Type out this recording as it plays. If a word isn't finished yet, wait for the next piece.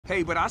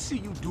Hey, but I see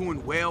you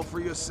doing well for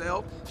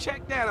yourself.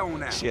 Check that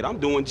on out. Shit, I'm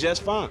doing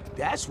just fine.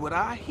 That's what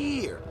I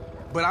hear.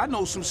 But I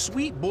know some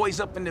sweet boys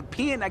up in the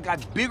pen that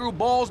got bigger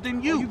balls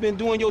than you. Oh, you been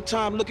doing your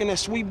time looking at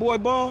sweet boy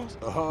balls?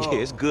 Yeah,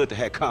 it's good to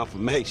have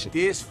confirmation.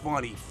 This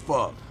funny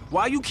fuck.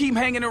 Why you keep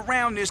hanging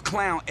around this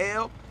clown,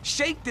 L?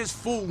 Shake this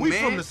fool, We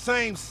man. from the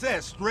same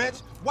set,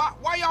 Stretch. Why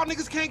y'all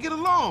niggas can't get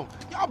along?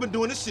 Y'all been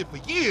doing this shit for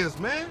years,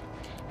 man.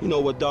 You know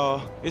what,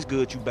 dawg? It's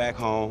good you back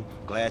home.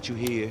 Glad you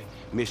here.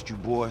 Missed you,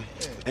 boy.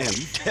 Damn,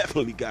 you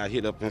definitely got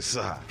hit up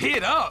inside.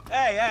 Hit up?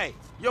 Hey.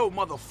 Yo,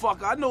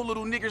 motherfucker, I know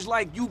little niggas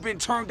like you been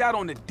turned out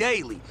on the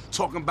daily.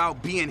 Talking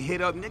about being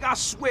hit up, nigga, I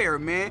swear,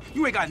 man.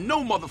 You ain't got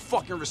no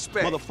motherfucking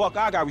respect. Motherfucker,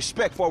 I got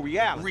respect for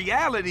reality.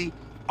 Reality?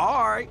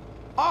 All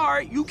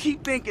right, you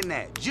keep thinking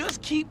that.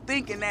 Just keep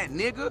thinking that,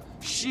 nigga.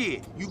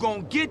 Shit, you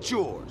gonna get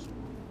yours.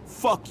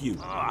 Fuck you.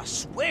 I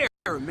swear,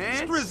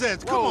 man.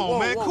 Strizzettes, come on,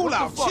 man. Cool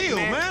out. Fuck, Chill,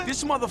 man.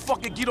 This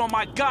motherfucker get on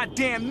my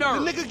goddamn The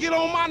nerves. nigga get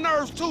on my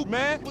nerves, too,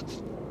 man.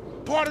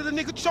 Part of the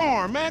nigga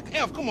charm, man.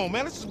 F, come on,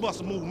 man. Let's just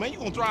bust a move, man. You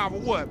gonna drive or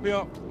what,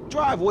 Bill?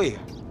 Drive where?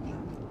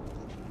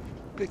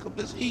 Pick up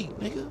this heat,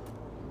 nigga.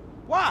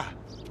 Why?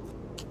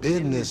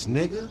 Business,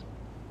 nigga.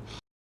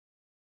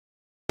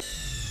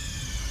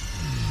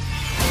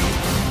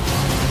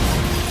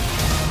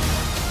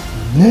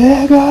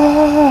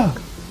 Nigga!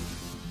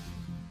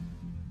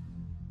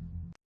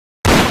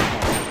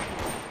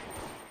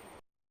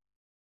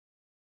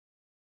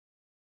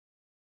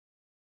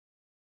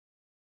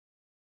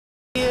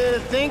 You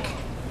think?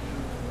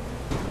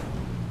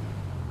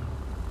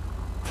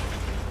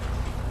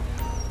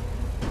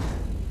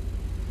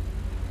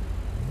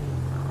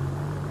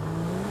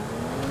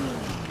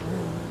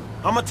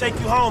 I'm gonna take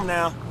you home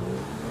now.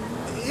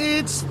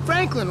 It's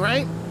Franklin,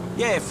 right?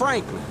 Yeah,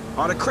 Franklin.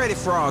 Or the credit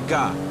fraud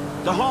guy.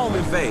 The home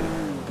invader.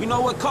 You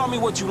know what? Call me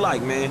what you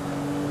like, man.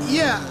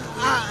 Yeah,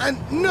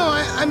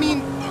 I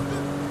mean,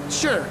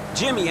 sure,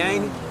 Jimmy,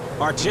 ain't it?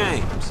 Or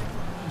James?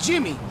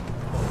 Jimmy.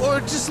 Or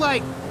just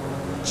like,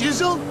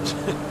 Jizzle?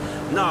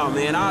 Nah,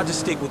 man, I'll just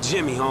stick with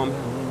Jimmy, homie.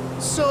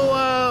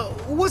 So,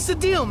 what's the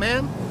deal,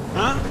 man?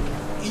 Huh?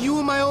 You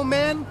and my old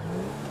man?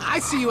 I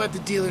see you at the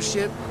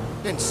dealership,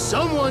 then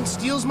someone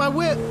steals my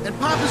whip, and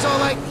Papa's all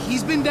like,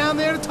 he's been down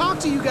there to talk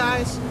to you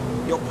guys.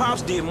 Your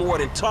pops did more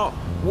than talk.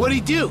 What'd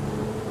he do?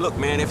 Look,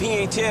 man, if he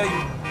ain't tell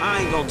you,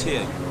 I ain't gonna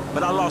tell you.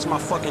 But I lost my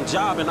fucking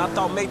job, and I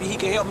thought maybe he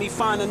could help me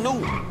find a new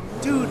one.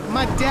 Dude,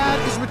 my dad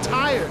is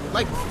retired,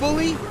 like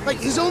fully. Like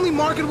his only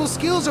marketable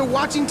skills are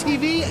watching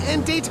TV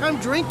and daytime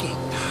drinking.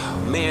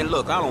 Man,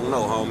 look, I don't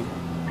know, homie.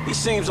 He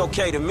seems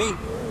okay to me.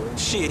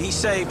 Shit, he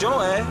saved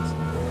your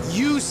ass.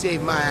 You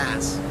saved my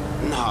ass.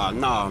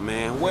 Nah,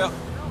 man. Well,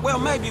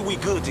 maybe we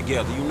good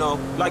together, you know?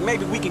 Like,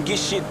 maybe we can get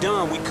shit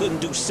done we couldn't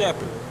do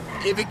separate.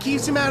 If it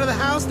keeps him out of the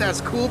house,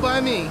 that's cool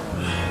by me.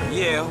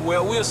 Yeah,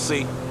 well, we'll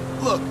see.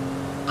 Look,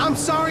 I'm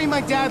sorry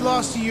my dad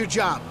lost you your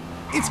job.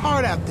 It's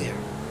hard out there.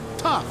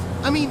 Tough.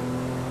 I mean,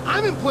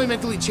 I'm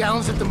employmentally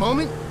challenged at the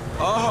moment.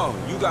 Oh,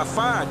 you got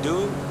fired,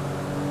 dude.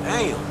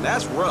 Damn,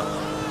 that's rough.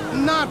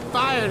 Not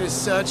fired as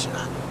such.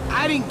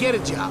 I didn't get a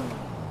job.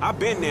 I've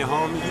been there,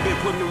 homie. You been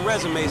putting them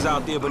resumes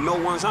out there, but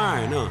no one's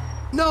hiring, huh?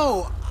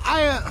 No,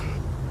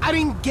 I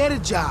didn't get a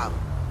job.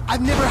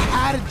 I've never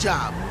had a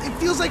job. It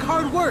feels like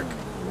hard work.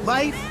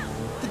 Life,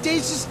 the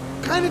days just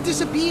kind of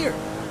disappear.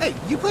 Hey,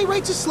 you play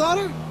Righteous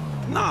Slaughter?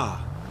 Nah,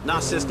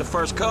 not since the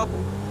first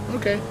couple.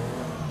 Okay.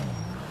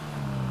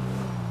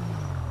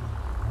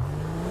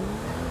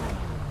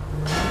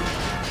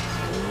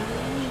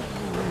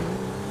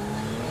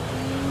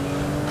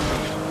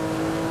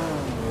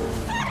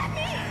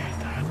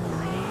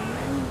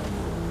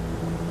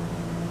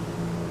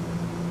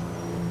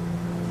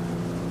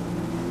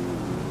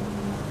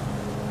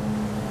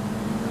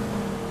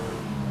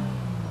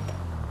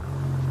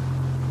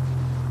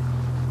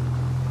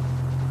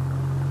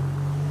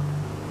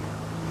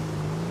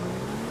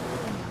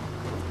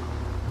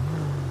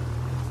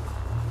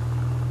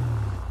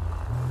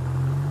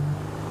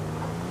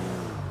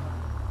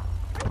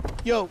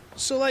 Yo,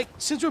 so like,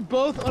 since we're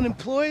both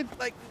unemployed,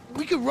 like,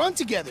 we could run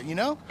together, you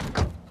know?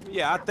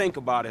 Yeah, I think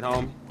about it,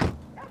 homie.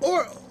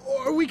 Or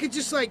we could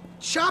just like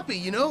shop it,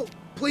 you know?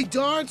 Play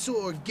darts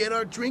or get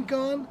our drink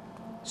on.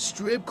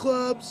 Strip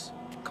clubs.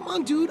 Come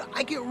on, dude,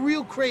 I get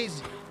real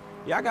crazy.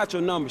 Yeah, I got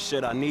your number,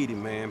 shit. I need it,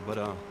 man.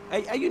 But,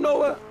 hey, you know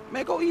what?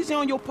 Man, go easy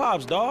on your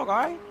pops, dog, all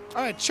right?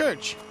 All right,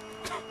 church.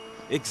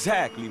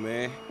 Exactly,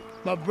 man.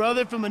 My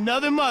brother from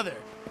another mother.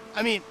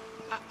 I mean,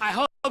 I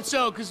hope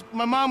so, because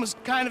my mom was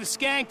kind of a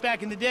skank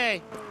back in the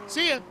day.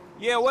 See ya.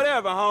 Yeah,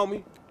 whatever,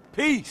 homie.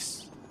 Peace.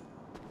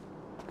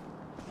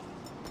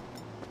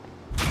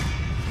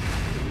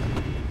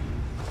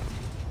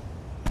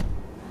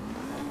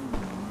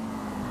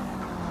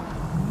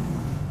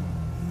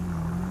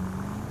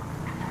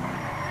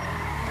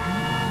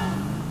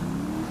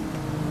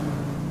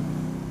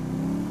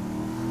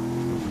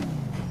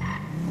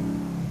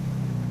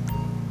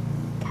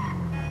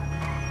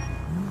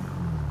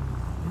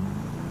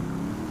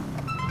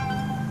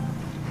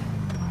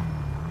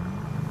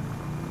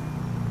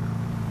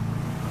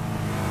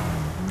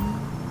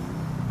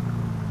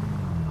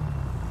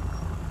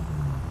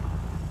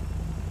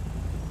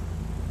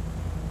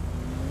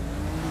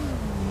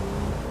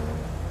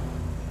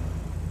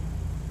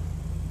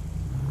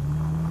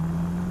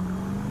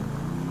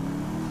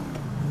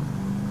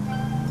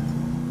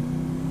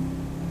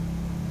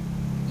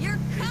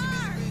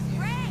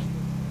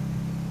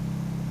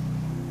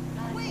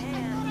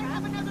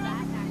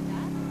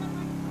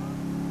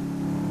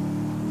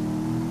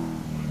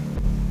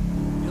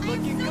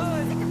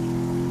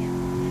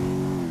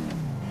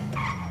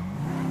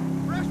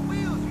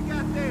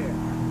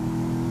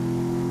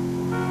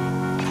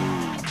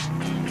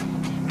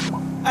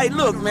 Hey,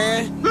 look,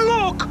 man.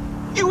 Look!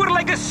 You were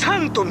like a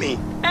son to me.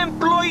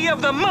 Employee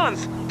of the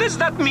month. Does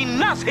that mean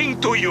nothing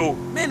to you?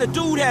 Man, the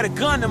dude had a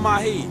gun to my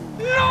head.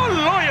 No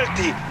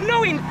loyalty,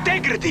 no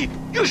integrity.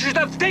 You should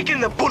have taken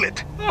the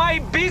bullet. My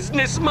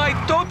business, my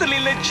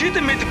totally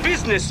legitimate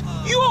business.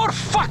 You're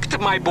fucked,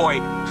 my boy.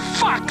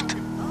 Fucked.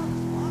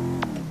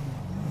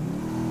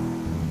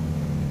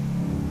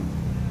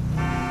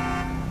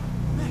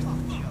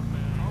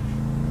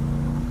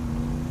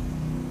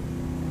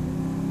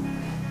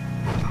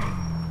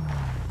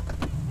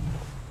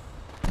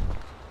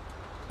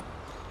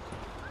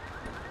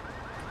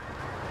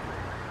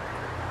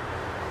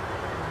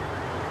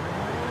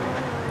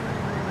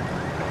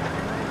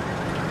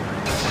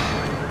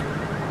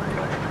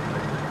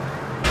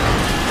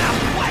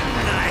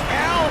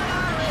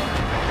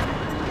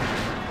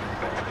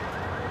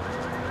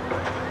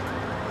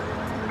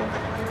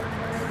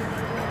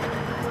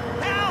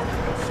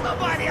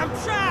 Somebody, I'm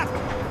trapped!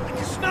 I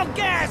can smell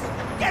gas!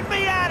 Get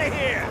me out of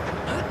here!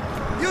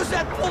 Use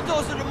that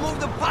bulldozer to move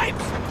the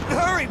pipes!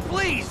 Hurry,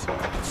 please!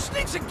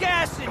 Sneaks of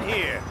gas in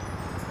here!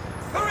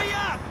 Hurry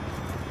up!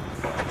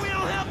 We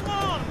don't have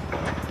long!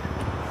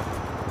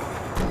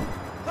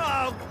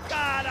 Oh,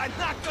 God, I'm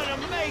not gonna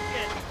make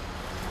it!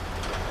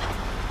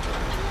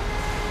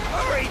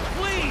 Hurry,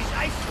 please!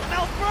 I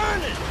smell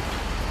burning!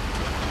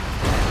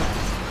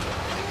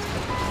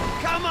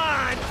 Come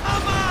on!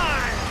 Come on!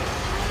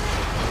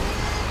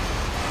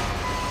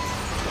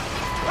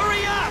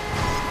 Hurry up!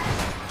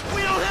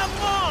 We don't have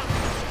long!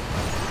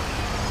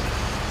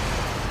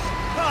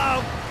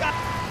 Oh, God!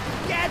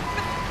 Get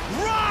back!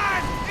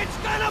 Run! It's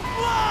gonna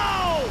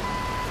blow!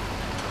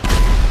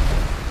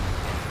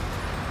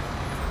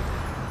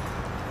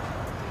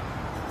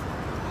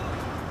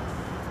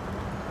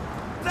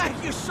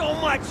 Thank you so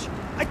much!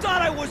 I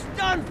thought I was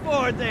done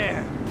for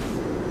there!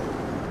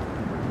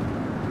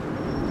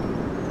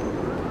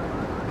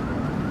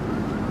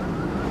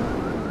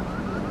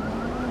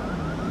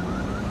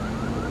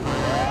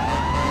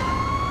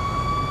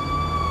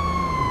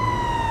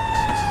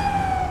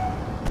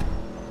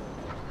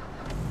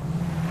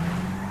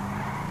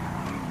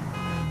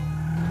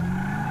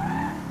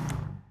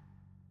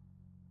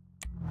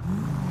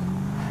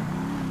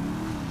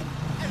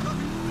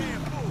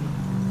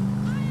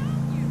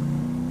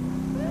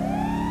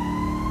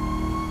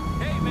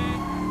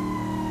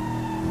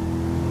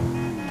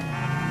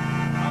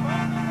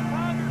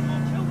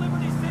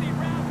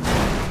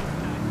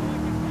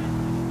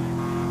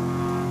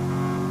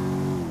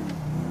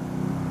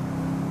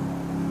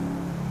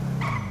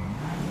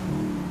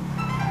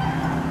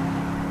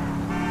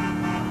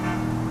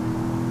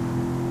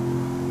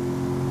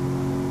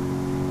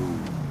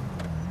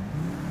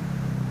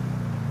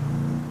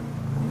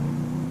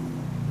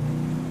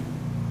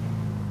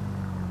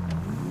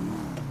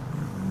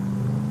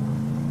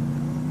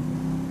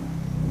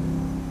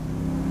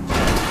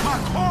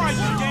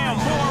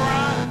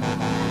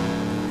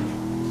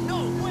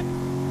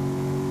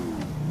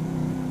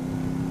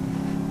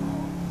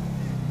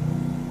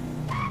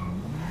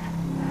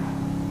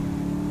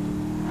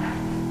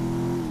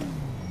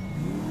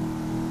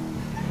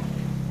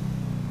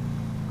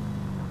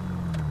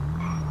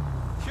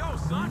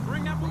 Son,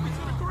 bring that movie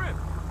to the crib.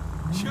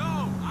 Yo,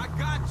 I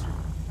got you.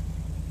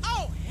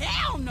 Oh,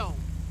 hell no!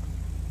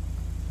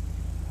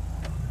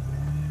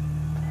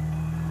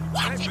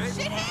 Watch Hey, it,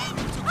 baby.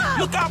 shithead!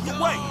 Look out the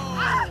way!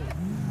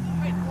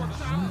 Hey,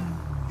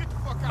 get the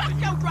fuck out Fuck of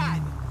your here.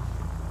 driver!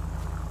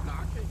 Nah, I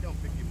can't come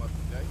pick him up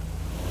today.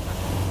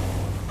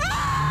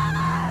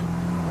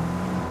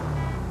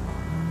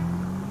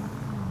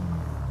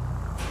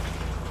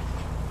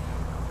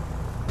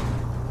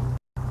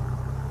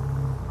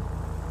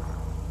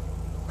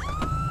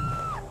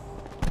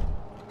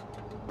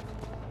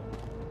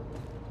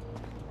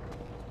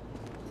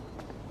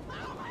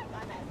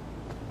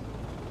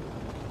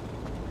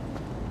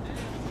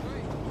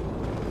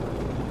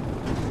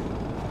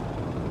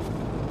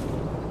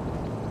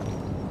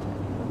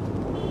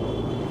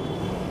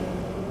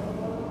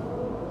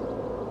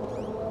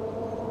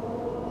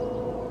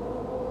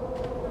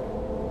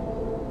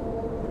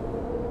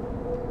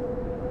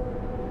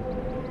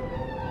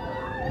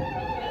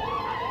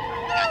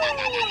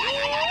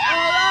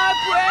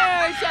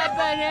 Have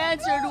been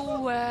answered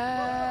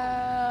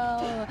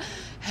well.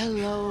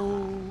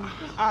 Hello.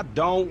 I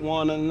don't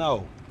want to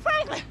know.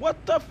 Franklin!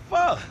 What the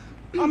fuck?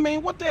 I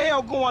mean, what the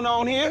hell going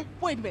on here?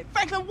 Wait a minute.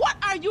 Franklin, what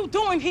are you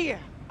doing here?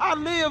 I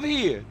live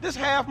here. This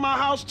half my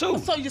house, too.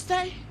 So you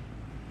say?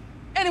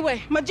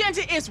 Anyway,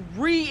 Magenta is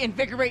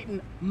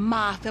reinvigorating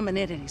my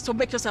femininity. So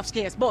make yourself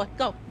scarce. Boy,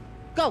 go.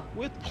 Go.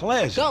 With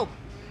pleasure. Go.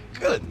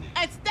 Goodness.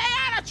 And stay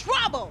out of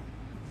trouble.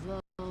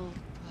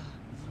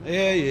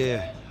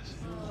 Yeah.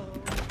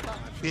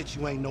 Bitch,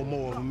 you ain't no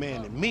more of a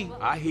man than me.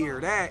 I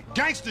hear that.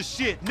 Gangster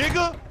shit,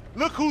 nigga.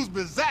 Look who's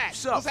bizarre.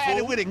 What's up, What's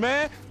happening fool? with it,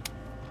 man?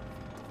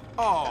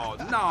 Oh,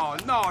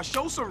 no.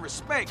 Show some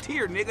respect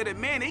here, nigga. The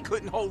man, they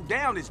couldn't hold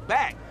down his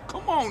back.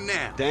 Come on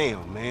now.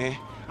 Damn, man.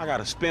 I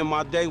gotta spend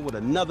my day with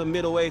another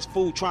middle-aged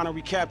fool trying to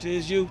recapture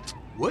his youth.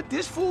 What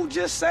this fool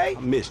just say?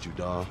 I missed you,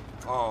 dawg.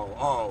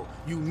 Oh,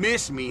 you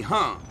miss me,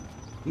 huh?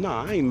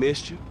 Nah, I ain't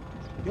missed you.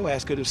 Your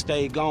ass could have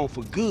stayed gone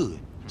for good.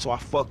 So I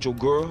fucked your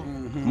girl,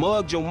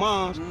 mugged your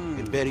moms,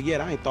 and better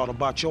yet, I ain't thought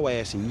about your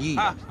ass in years.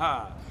 Ha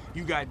ha.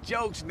 You got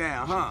jokes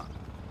now, huh?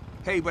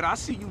 Hey, but I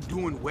see you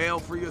doing well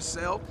for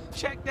yourself.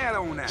 Check that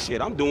on out.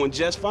 Shit, I'm doing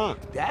just fine.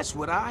 That's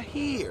what I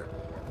hear.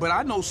 But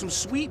I know some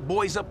sweet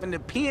boys up in the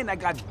pen that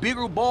got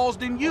bigger balls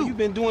than you. Oh, you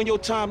been doing your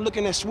time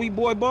looking at sweet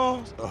boy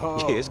balls?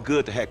 Uh-huh. Yeah, it's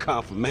good to have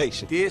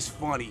confirmation. This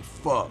funny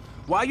fuck.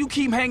 Why you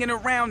keep hanging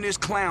around this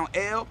clown,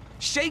 L?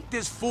 Shake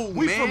this fool,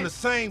 We man. from the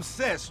same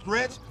set,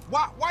 Stretch.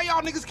 Why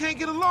y'all niggas can't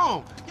get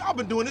along? Y'all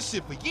been doing this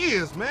shit for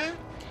years, man.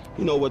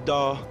 You know what,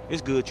 dawg?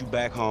 It's good you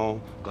back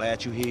home.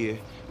 Glad you here.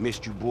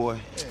 Missed you, boy.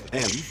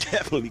 Damn, you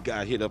definitely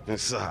got hit up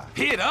inside.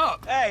 Hit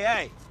up?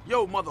 Hey.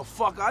 Yo,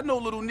 motherfucker, I know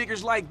little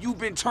niggas like you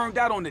been turned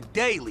out on the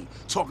daily.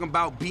 Talking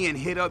about being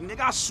hit up,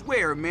 nigga, I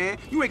swear, man.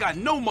 You ain't got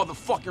no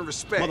motherfucking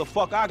respect.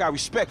 Motherfucker, I got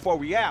respect for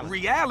reality.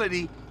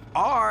 Reality?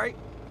 All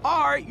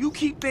right, you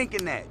keep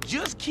thinking that.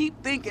 Just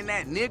keep thinking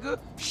that, nigga.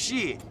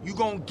 Shit, you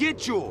gonna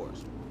get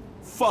yours.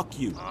 Fuck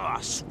you. I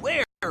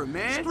swear,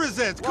 man.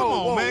 Strizzettes, come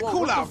on, man.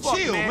 Cool what the out, fuck,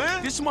 chill,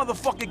 man. This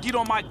motherfucker get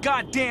on my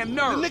goddamn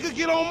The nerves. nigga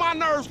get on my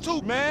nerves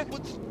too, man.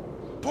 What's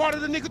part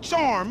of the nigga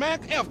charm, man?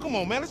 F, come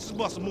on, man. Let's just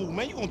bust a move,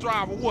 man. You gonna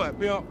drive or what,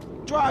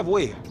 pimp? Drive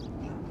where?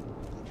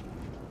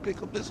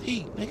 Pick up this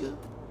heat, nigga.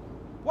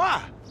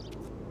 Why?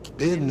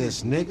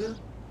 Business, nigga.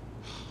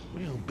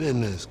 Real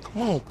business.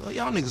 Come on,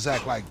 y'all niggas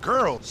act like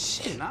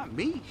girls. Shit. Not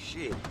me,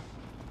 shit.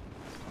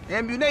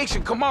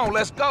 Ammunition, come on,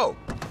 let's go.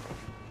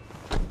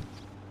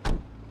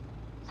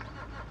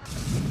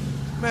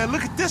 Man,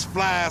 look at this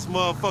fly-ass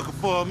motherfucker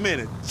for a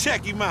minute.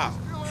 Check him out.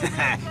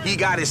 He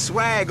got his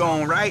swag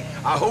on, right?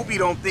 I hope he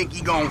don't think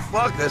he gon'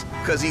 fuck us,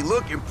 cause he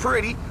looking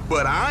pretty,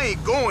 but I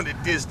ain't going the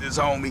distance,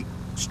 homie.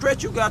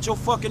 Stretch, you got your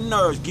fucking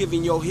nerves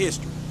giving your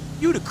history.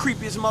 You the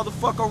creepiest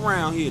motherfucker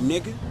around here,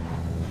 nigga.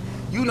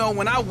 You know,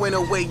 when I went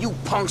away, you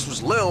punks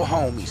was little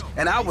homies,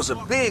 and I was a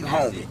big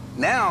homie.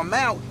 Now I'm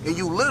out, and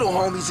you little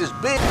homies is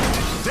big.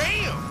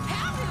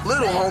 Damn!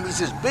 Little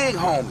homies is big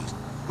homies,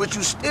 but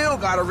you still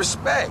gotta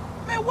respect.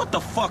 Man, what the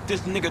fuck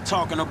this nigga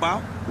talking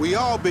about? We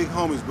all big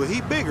homies, but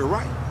he bigger,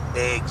 right?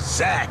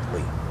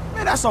 Exactly.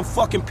 Man, that's some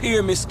fucking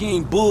pyramid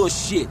scheme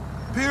bullshit.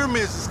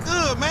 Pyramids is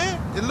good,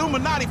 man.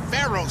 Illuminati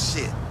pharaoh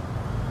shit.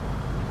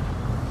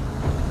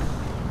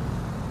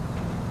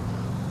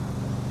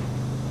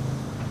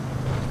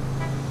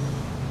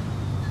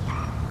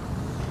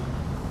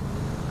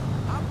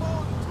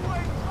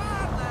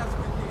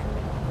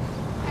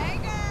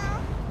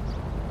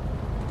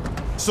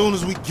 Soon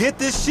as we get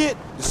this shit,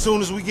 as soon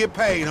as we get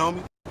paid,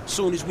 homie.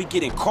 Soon as we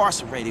get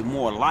incarcerated,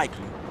 more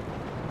likely.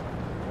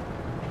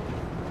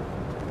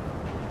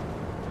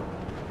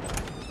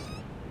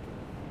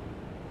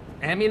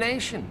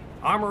 Ammunition.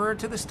 Armorer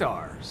to the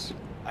stars.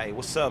 Hey,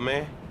 what's up,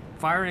 man?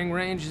 Firing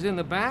range is in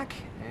the back,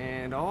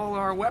 and all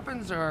our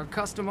weapons are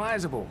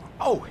customizable.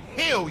 Oh,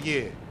 hell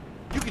yeah.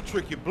 You can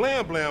trick your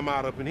blam blam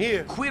out up in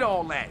here. Quit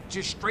all that.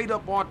 Just straight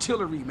up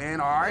artillery,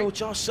 man, all Hey, right? would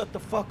y'all shut the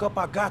fuck up?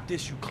 I got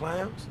this, you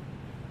clowns.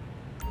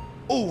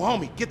 Ooh,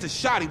 homie, get the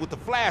shotty with the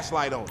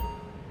flashlight on.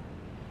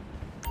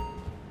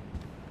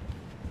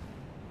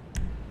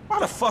 Why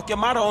the fuck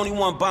am I the only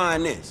one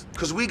buying this?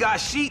 Cause we got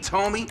sheets,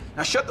 homie.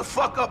 Now shut the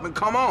fuck up and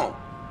come on.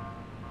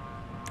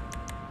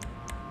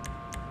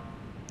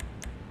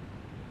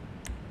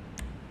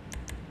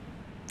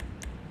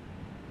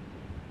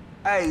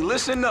 Hey,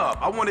 listen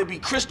up. I want to be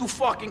crystal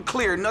fucking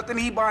clear. Nothing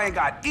he buying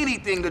got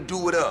anything to do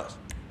with us.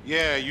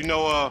 Yeah, you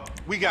know,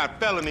 we got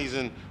felonies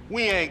and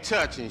we ain't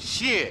touching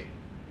shit.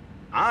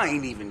 I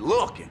ain't even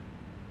looking.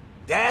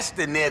 That's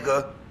the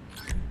nigga.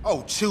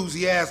 Oh,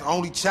 choosy ass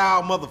only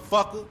child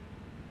motherfucker.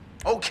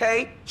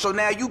 Okay, so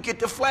now you get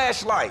the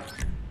flashlight.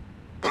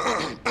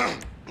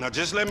 Now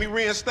just let me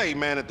reinstate,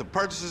 man, that the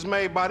purchases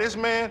made by this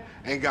man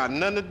ain't got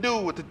nothing to do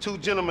with the two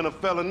gentlemen of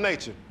felon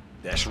nature.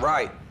 That's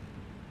right.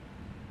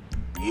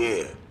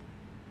 Yeah.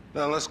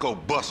 Now let's go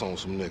bust on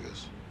some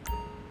niggas.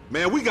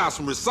 Man, we got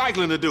some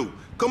recycling to do.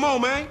 Come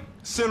on, man.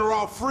 Send her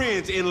off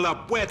friends in La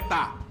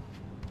Puerta.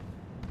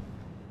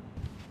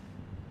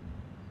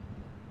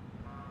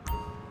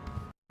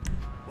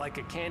 Like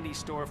a candy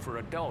store for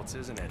adults,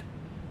 isn't it?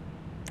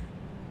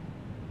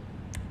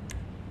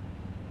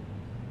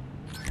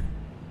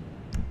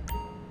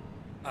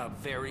 A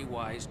very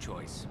wise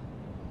choice.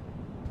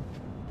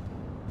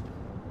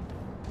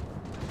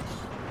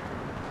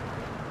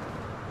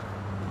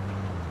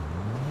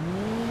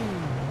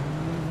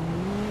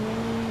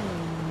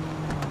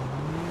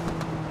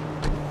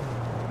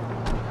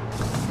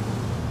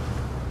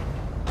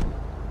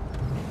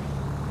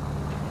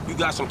 You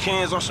got some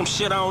cans or some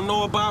shit I don't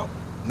know about?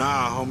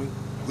 Nah, homie.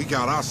 We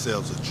got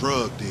ourselves a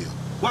drug deal.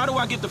 Why do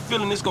I get the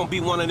feeling this gonna be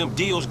one of them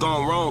deals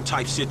gone wrong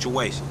type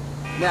situation?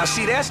 Now,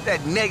 see, that's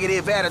that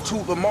negative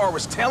attitude Lamar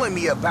was telling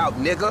me about,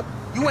 nigga.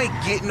 You ain't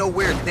getting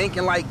nowhere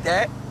thinking like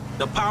that.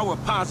 The power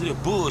of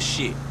positive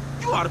bullshit.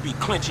 You ought to be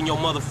clenching your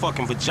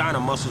motherfucking vagina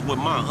muscles with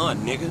my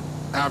aunt, nigga.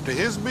 After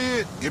his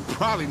bid, it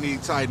probably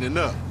needs tightening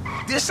up.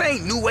 This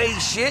ain't new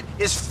age shit,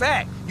 it's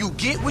fact. You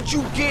get what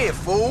you give,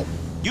 fool.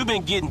 You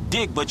been getting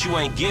dick, but you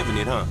ain't giving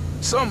it, huh?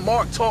 Some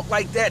Mark talk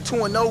like that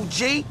to an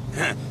OG?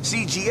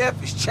 CGF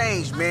has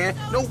changed, man.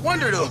 No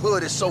wonder the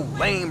hood is so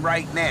lame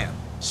right now.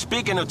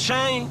 Speaking of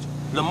change,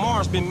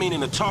 Lamar's been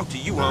meaning to talk to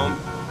you, homie.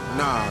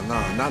 Nah,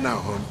 not now,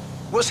 homie.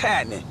 What's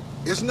happening?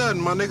 It's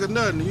nothing, my nigga,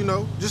 nothing, you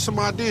know. Just some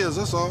ideas,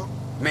 that's all.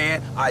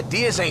 Man,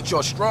 ideas ain't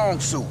your strong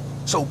suit,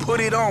 so put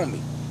it on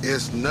me.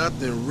 It's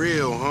nothing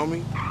real,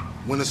 homie.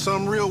 When it's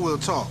something real, we'll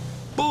talk.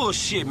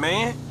 Bullshit,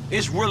 man.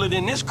 It's realer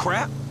than this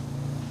crap.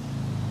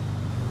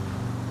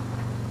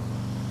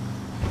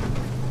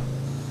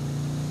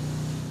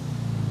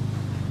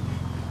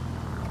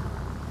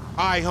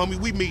 All right, homie,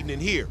 we meeting in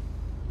here.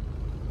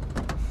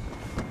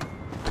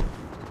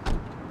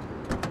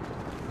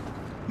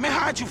 Man,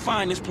 how'd you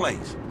find this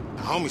place?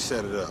 The homie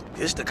set it up.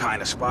 This the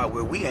kind of spot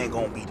where we ain't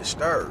gonna be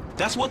disturbed.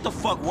 That's what the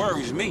fuck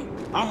worries me.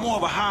 I'm more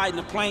of a hide in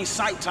the plain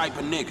sight type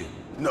of nigga.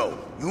 No,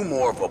 you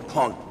more of a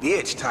punk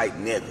bitch type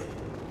nigga.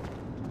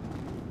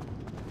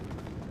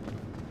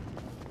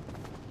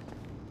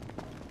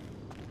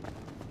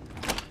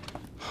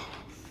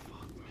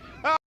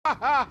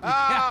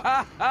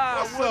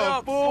 What's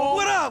up, fool?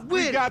 What up with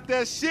We it? got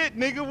that shit,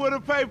 nigga, with a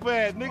paper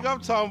at. Nigga, I'm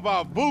talking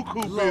about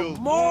buku bills.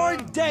 Lamar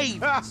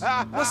Davis.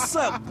 What's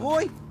up,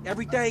 boy?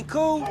 Everything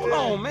cool? Hold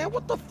on, man.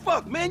 What the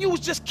fuck, man? You was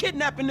just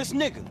kidnapping this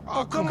nigga.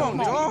 Oh, come on,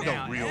 dog. dog.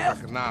 Don't real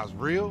recognize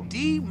real.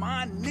 D,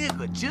 my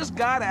nigga, just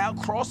got out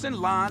crossing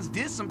lines,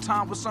 did some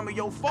time with some of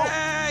your folks.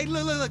 Hey,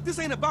 look, this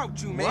ain't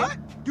about you, man. What?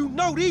 You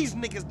know these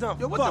niggas done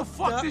Yo, what the fucked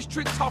fuck up. this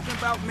trick talking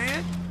about,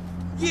 man?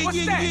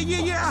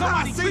 Yeah.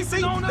 Somebody See,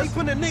 creeping on they us?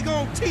 put a nigga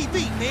on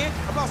TV, man,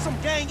 about some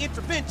gang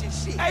intervention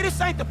shit. Hey, this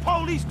ain't the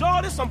police,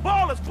 dog. This some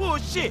ballers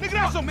bullshit. Nigga,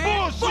 that's some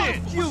man. bullshit.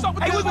 Fuck you. What's up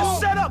with Hey, we this been ball?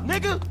 set up,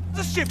 nigga.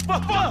 This shit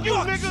fucked up. you,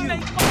 nigga.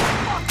 Snake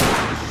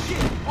motherfucker.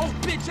 Shit. Oh,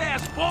 bitch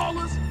ass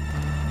ballers.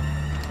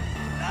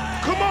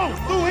 Come on,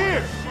 through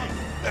here.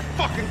 That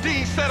fucking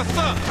Dean set us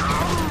up.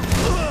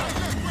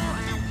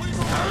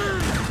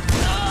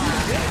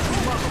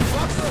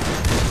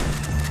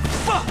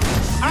 Fuck!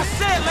 I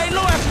said lay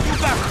low after you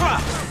got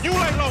cropped. You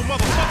ain't low,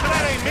 motherfucker.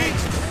 That ain't me.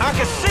 I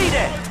can see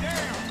that.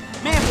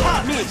 Man,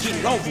 pop me and get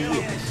it over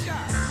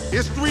with.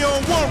 It's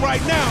 3-on-1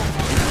 right now.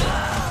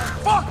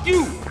 Fuck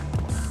you.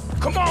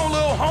 Come on,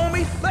 little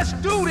homie. Let's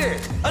do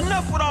this.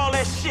 Enough with all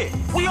that shit.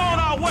 We on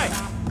our way.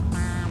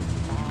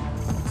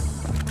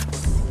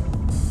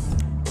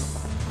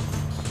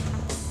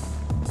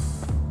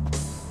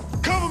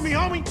 Cover me,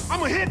 homie.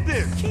 I'ma hit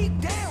this. Keep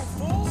down,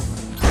 fool.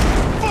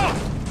 Fuck.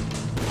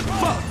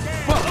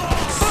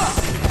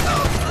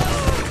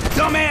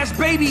 Dumbass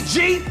baby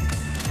G.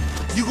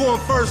 You going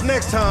first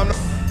next time.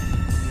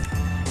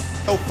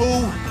 Oh,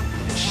 fool.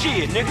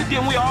 Shit, nigga,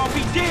 then we all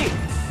be dead.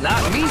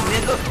 Not me,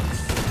 nigga.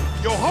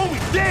 Your homie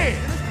dead.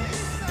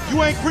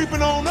 You ain't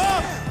creeping on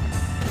us.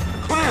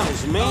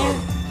 Clowns, man.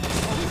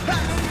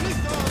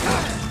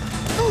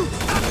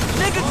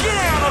 Nigga, get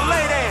down or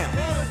lay down.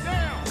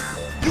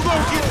 You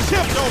gonna get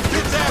chipped, though,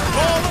 bitch ass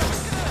baller.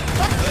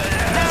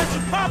 Now that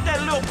you pop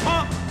that little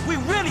punk, we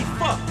really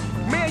fucked.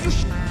 Man, you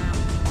shouldn't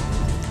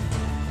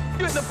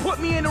have put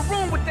me in the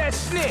room with that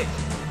snitch.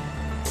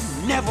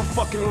 You never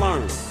fucking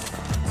learn.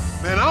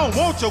 Man, I don't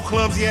want your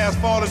clumsy ass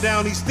falling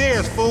down these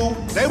stairs, fool.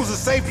 They was a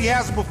safety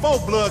hazard before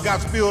blood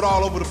got spilled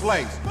all over the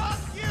place. Fuck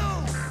you.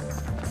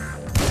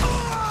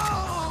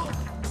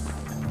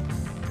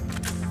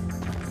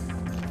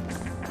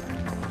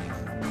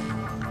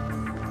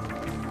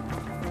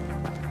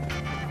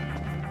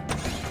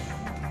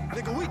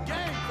 Nigga, we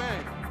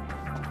gangbang.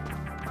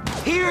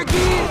 Here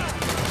again?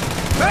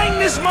 Bang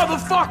this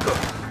motherfucker.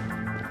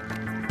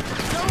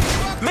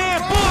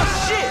 Man,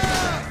 bullshit.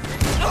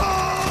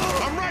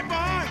 I'm right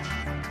behind you.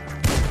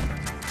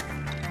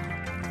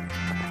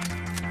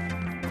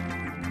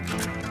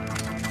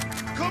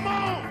 Come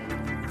on.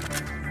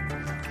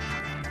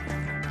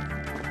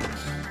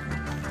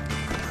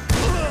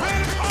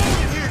 Man, it's on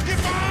in here. Get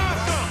behind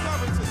some.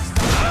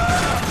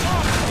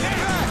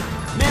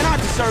 Man, I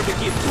deserve to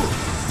get put.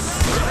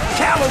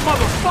 Callow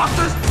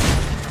motherfuckers.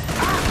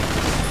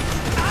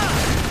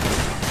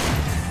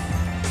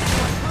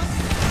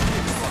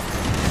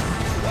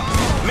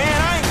 Man,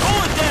 I ain't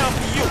going down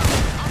for you.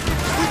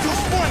 We too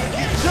smart to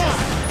get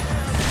jumped.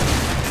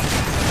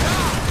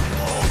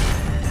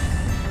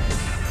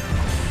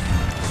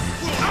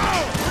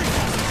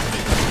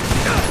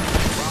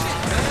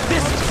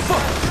 This is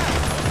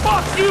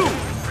fuck you.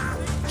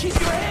 Keep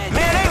your head.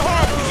 Man, ain't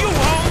hard for you,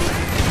 homie.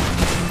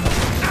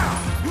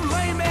 You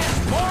lame ass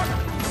Mark.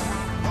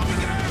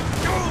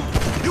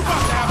 You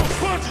about to have a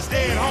bunch of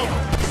dead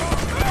homies.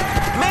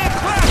 Man,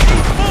 clap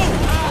these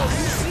fools.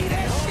 See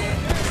that shit?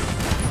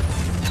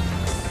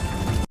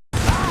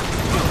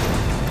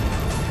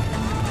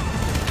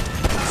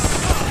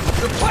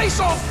 The place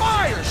on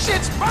fire.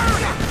 Shit's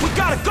burning. We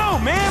gotta go,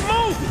 man.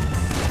 Move it.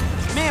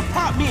 Man,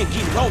 pop me and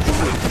get it over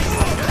with.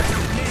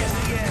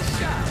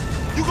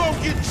 You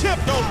gonna get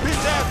chipped, though,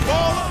 bitch ass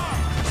baller.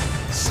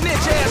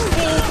 Snitch ass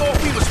fool thought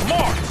we was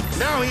marked.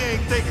 Now he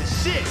ain't thinking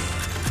shit.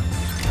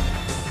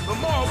 But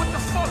Lamar, what the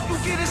fuck you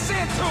get us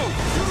into?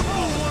 You the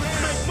fool wanna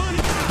make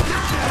money?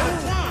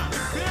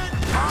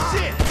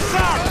 Shit,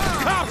 sorry,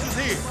 cops is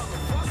here.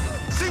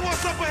 See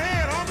what's up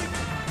ahead, homie?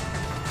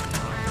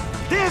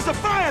 There's a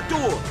fire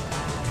door.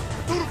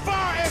 Through the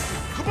fire exit,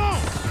 come on.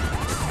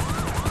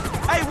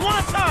 Hey,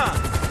 one time.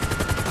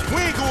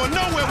 We ain't going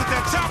nowhere with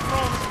that chopper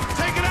on us.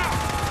 Take it out.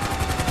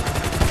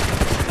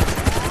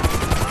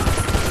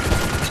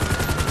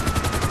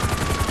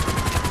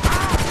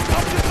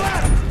 Up your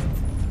ladder.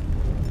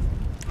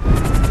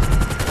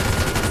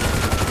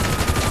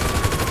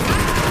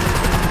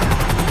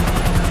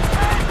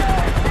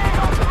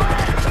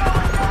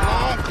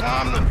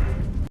 Climb the...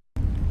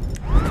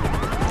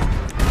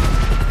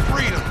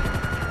 Freedom.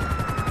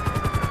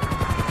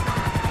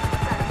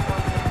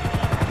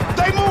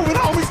 Stay moving,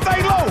 homie. Stay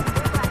low.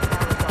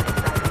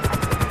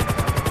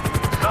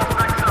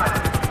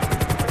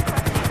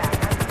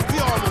 We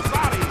almost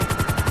out of here.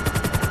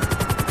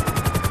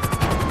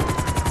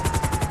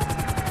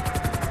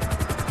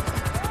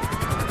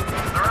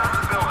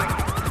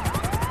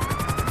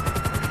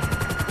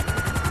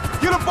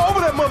 Get up over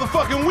that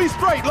motherfucker and we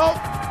straight, low.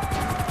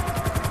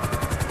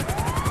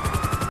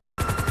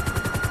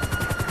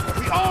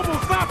 We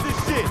almost out this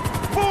shit.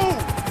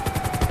 Move.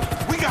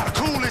 We gotta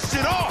cool this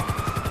shit off.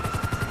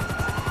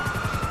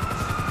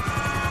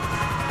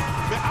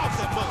 We're out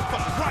that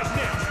motherfucker right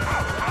now.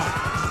 Out, out.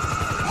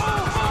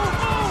 Move, move,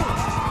 move.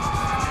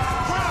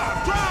 Drive,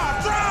 drive,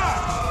 drive.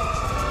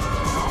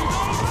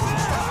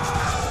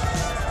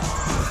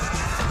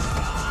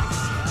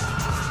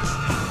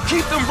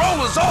 Keep them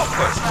rollers off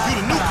us. You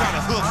the new kind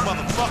of hook,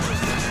 motherfucker.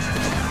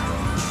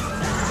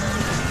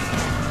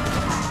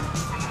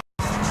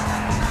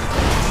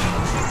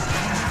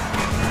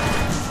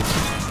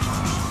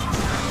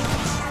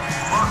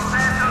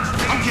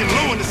 I'm getting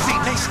low in the seat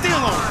and they still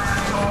on it.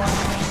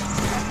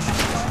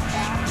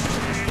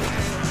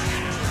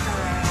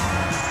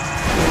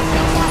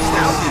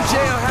 Out the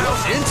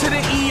jailhouse, into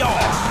the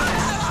ER.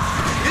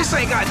 This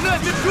ain't got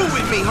nothing to do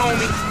with me,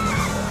 homie.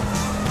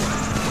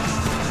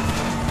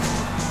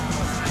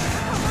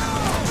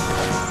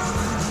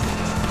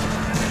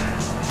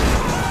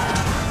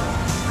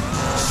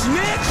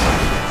 Snitch?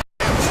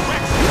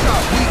 You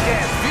got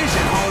weak-ass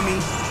vision,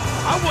 homie.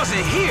 I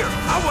wasn't here.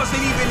 I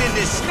wasn't even in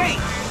this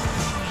state.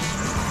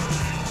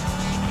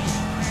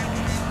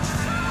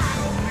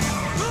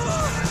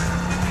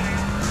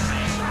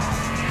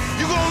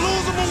 You gonna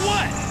lose them or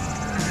what?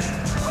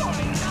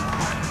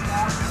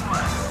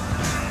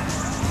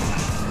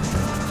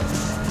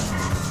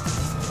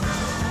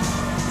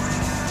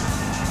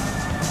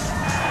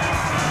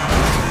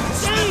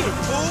 Damn,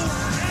 fool.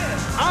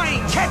 I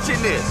ain't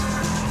catching this.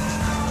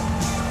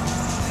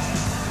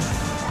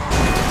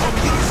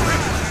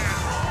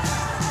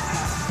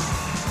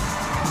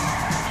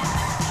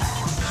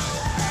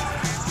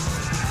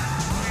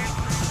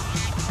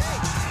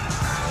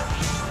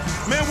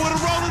 Man, where the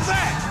rollers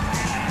at?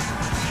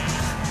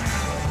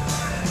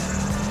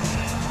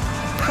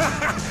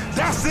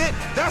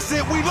 That's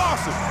it, we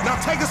lost him. Now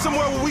take us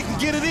somewhere where we can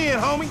get it in,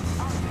 homie.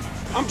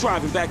 I'm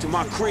driving back to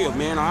my crib,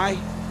 man, all right?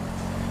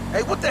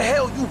 Hey, what the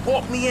hell you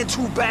walked me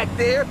into back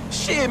there?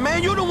 Shit,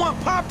 man, you the one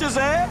popped his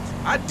ass.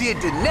 I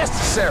did the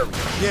necessary.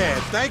 Yeah,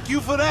 thank you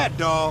for that,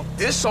 dawg.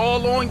 This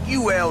all on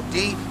you,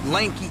 LD,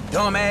 lanky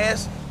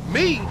dumbass.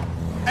 Me?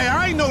 Hey,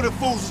 I ain't know the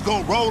fools was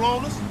gonna roll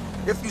on us.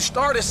 If you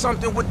started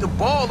something with the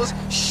ballers,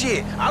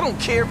 shit, I don't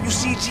care if you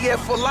CGF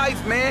for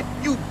life, man.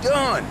 You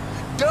done.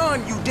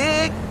 Done, you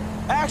dig?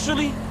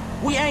 Actually,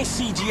 we ain't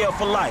CGL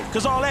for life,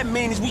 cause all that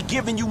means is we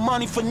giving you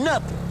money for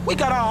nothing. We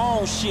got our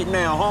own shit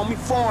now, homie,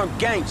 foreign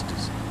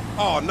gangsters.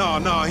 Oh, no,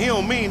 he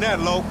don't mean that,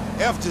 Lo.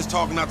 F just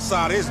talking out the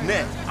side of his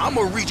neck.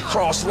 I'ma reach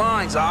cross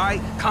lines, all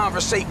right?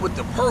 Conversate with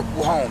the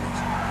purple homies.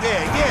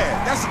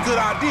 Yeah, that's a good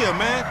idea,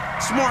 man.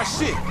 Smart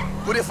shit.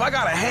 But if I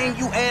gotta hang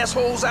you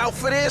assholes out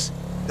for this,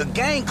 the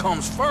gang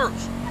comes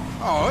first.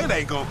 Oh, it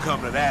ain't gonna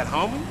come to that,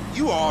 homie.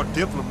 You all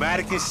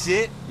diplomatic and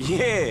shit.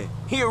 Yeah,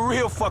 he a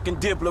real fucking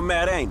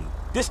diplomat, ain't he?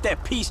 This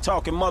that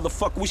peace-talking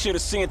motherfucker we should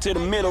have sent to the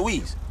Middle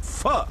East.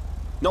 Fuck.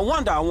 No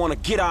wonder I want to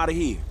get out of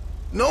here.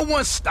 No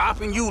one's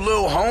stopping you,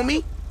 little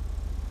homie.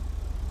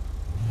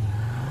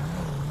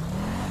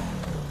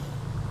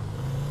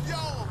 Yo,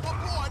 my boy,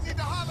 I need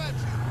to holler at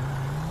you.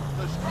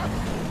 The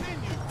structure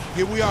continues.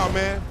 Here we are,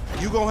 man.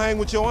 You gonna hang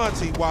with your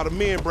auntie while the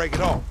men break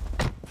it off.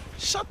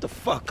 Shut the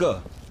fuck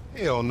up.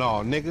 Hell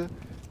no, nigga.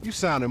 You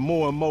sounding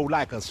more and more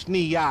like a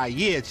snee-eye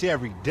itch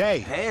every day.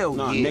 Hell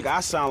Nah, yeah. nigga,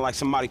 I sound like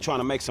somebody trying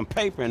to make some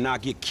paper and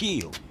not get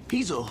killed.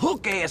 He's a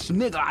hook-ass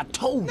nigga, I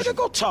told you. Nigga,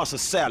 go toss a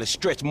salad,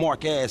 stretch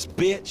mark-ass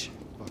bitch.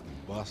 Fucking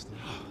buster.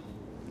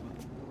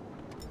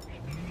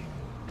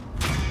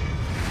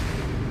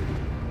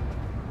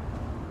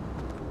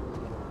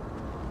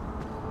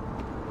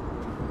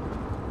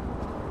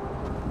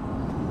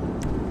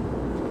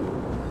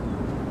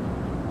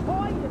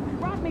 Boy, you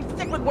brought me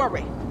sick with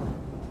worry.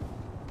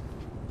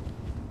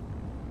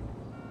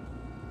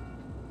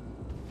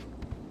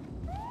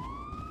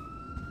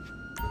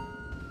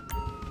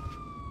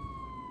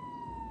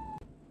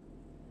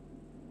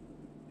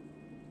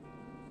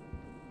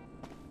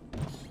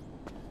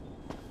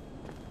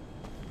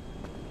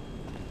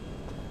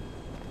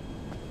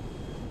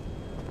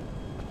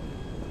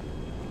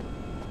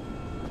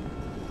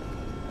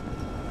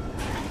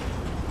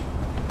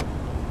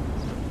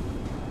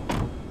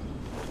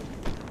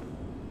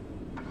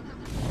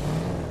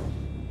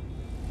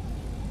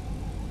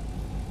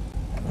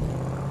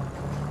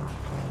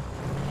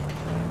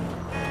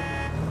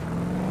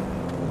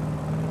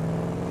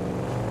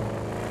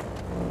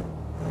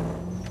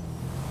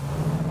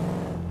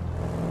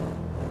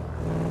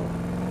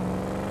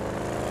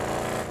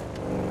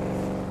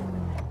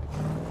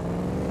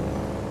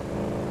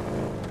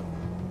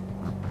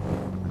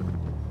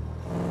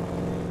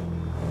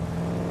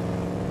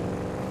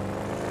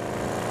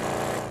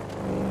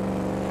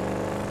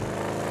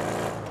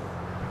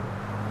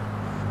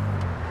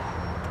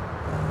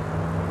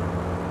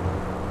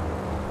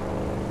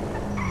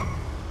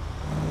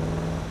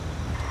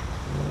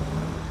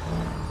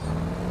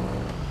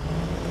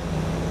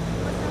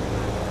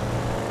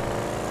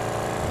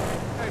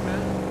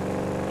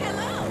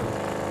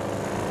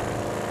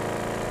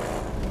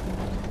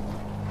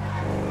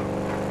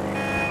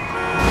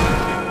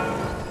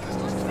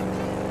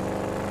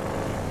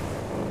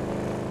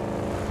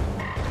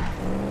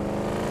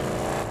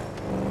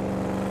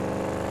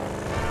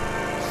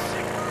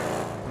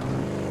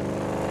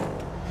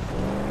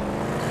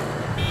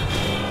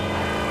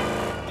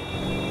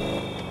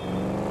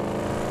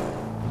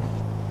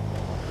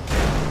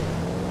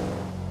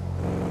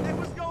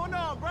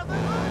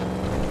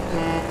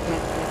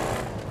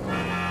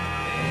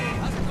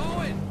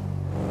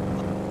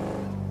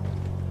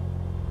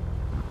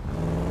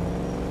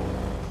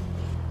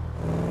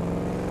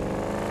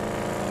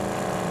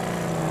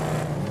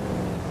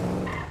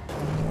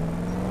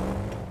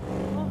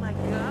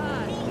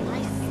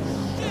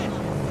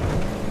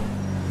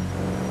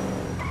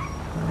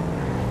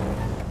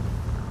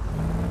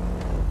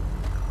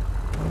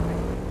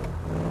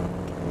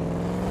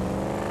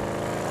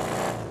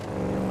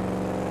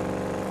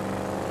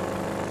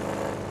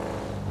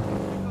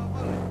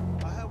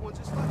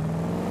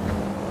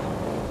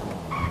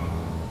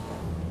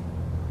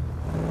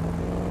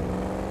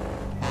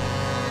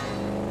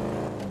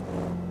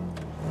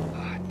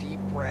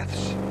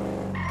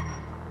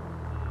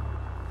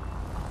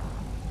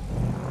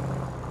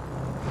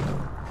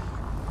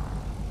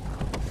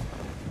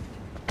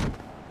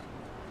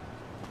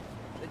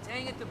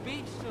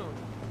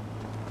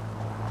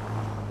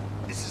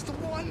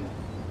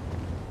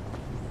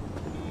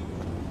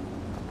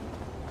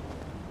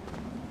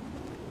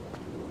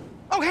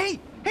 Oh,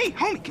 hey,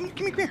 homie,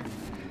 come here.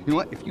 You know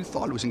what? If you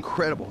thought it was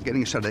incredible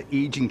getting a shot of the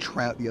aging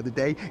trout the other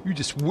day, you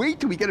just wait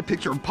till we get a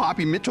picture of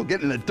Poppy Mitchell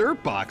getting in a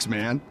dirt box,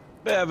 man.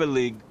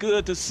 Beverly,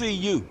 good to see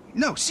you.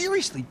 No,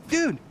 seriously,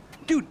 dude,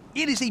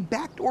 it is a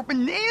backdoor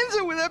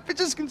bonanza where that bitch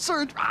is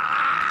concerned.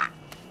 Ah!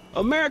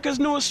 America's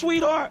newest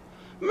sweetheart?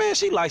 Man,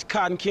 she likes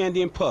cotton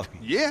candy and puppy.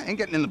 Yeah, and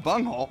getting in the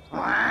bunghole.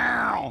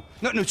 Wow.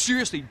 No,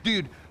 seriously,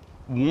 dude.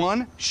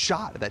 One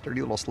shot of that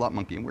dirty little slut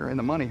monkey, and we're in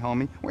the money,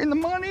 homie. We're in the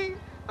money.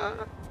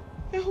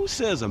 And who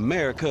says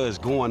America is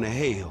going to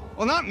hell?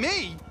 Well, not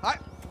me.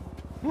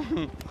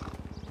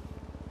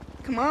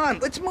 Come on,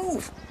 let's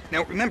move.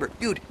 Now, remember,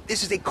 dude,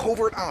 this is a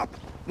covert op.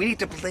 We need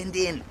to blend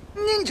in,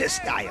 ninja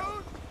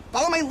style.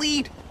 Follow my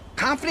lead.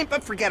 Confident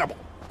but forgettable.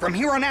 From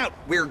here on out,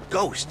 we're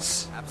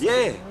ghosts.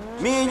 Yeah,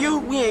 me and you,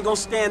 we ain't gonna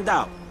stand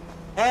out.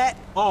 At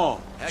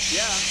all. Heck yeah.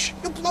 Shh,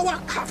 you'll blow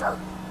our cover.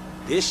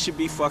 This should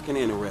be fucking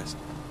interesting.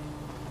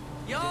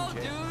 Yo,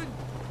 dude!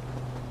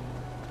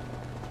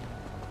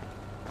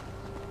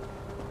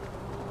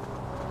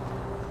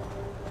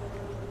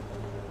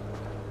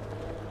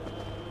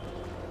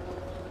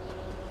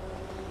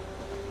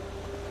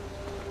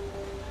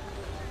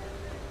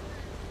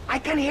 I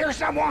can hear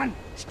someone.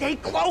 Stay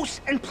close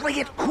and play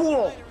it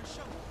cool.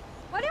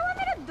 What do you want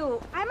me to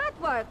do? I'm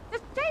at work.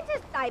 Just change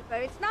his diaper.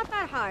 It's not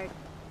that hard.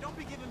 Don't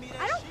be giving me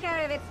that I don't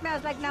care if it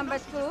smells like number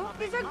 2.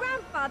 He's your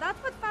grandpa.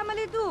 That's what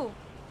family do.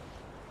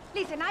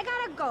 Listen, I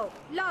gotta go.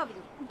 Love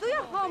you. Do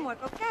your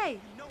homework, okay?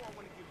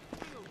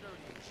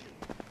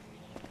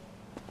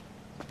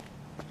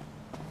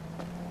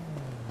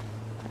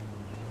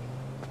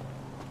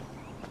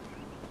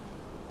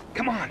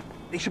 Come on.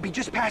 They should be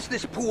just past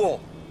this pool.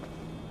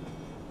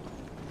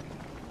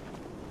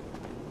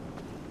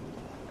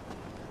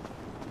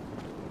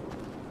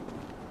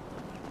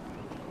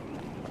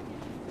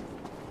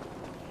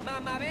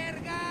 Mama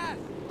verga!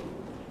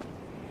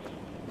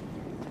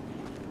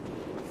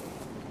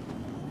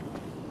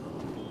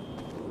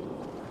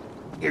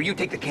 Here, you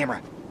take the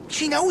camera.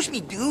 She knows me,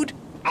 dude.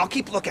 I'll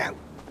keep lookout.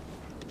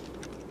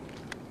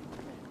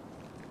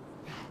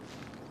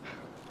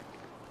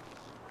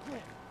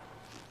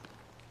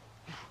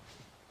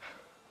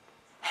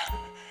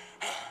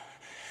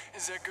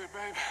 Is that good,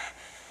 babe?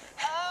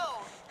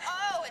 Oh,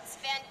 it's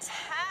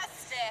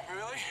fantastic.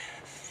 Really?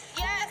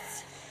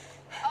 Yes.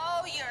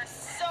 Oh, you're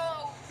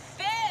so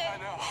big. I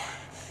know.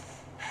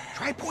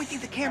 Try pointing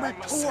the camera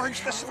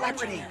towards the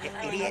celebrity, you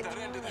idiot. Not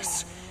into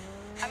this.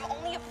 I'm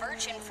only a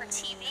virgin for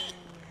TV.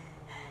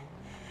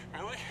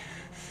 Really?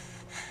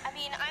 I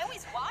mean, I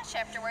always wash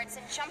afterwards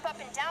and jump up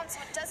and down, so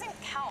it doesn't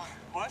count.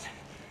 What?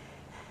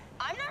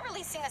 I'm not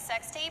releasing a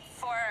sex tape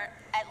for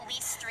at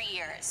least 3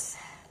 years,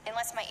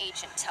 unless my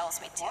agent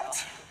tells me to.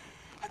 What?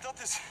 I thought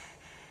this...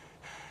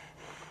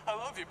 I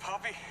love you,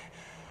 Poppy.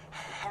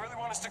 I really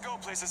want us to go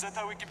places. I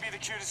thought we could be the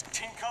cutest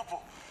teen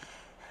couple.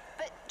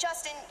 But,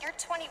 Justin, you're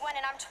 21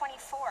 and I'm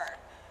 24.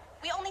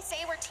 We only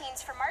say we're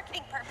teens for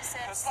marketing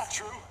purposes. That's not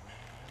true.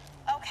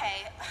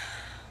 Okay.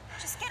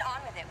 Just get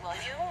on with it, will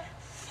you?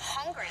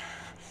 Hungry.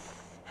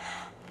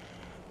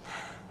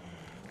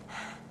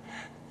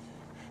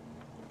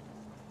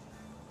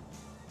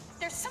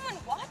 There's someone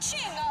watching.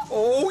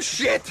 Oh,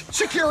 shit!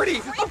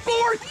 Security!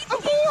 Abort!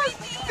 Abort!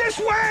 This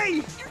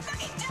way!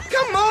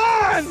 Come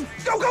on!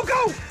 Go, go,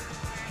 go!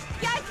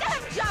 Get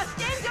him,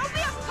 Justin! Don't be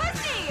a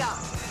pussy!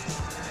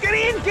 Get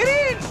in! Get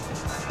in!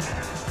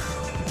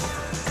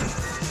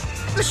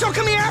 They're still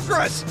coming after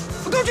us!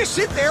 Well, don't just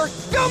sit there!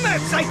 Film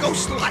that psycho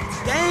slut!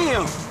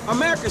 Damn!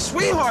 America's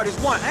sweetheart is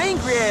one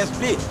angry-ass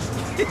bitch.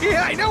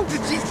 Yeah, I know!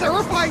 She's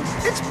terrifying!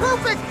 It's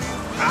perfect!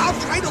 I'll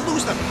try to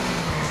lose them.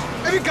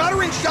 Have you got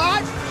her in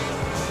shot?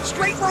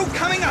 Straight road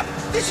coming up.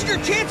 This is your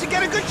chance to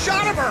get a good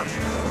shot of her.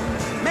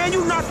 Man,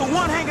 you not the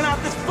one hanging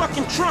out this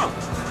fucking trunk.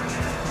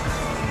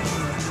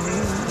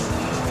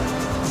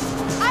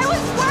 I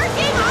was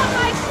working on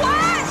my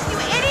quad, you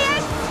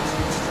idiot!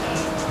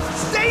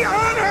 Stay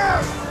on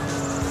her!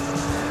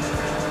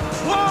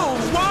 Whoa,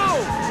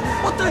 whoa!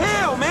 What the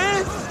hell,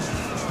 man?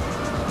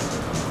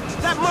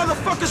 That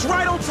motherfucker's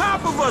right on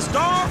top of us,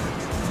 dawg!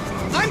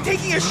 I'm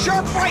taking a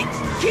sharp right!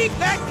 Keep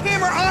that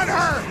camera on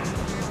her!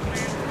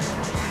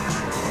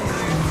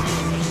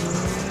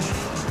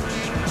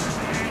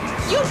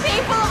 You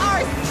people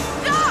are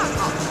stuck!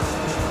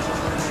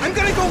 I'm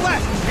gonna go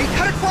left and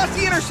cut across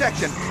the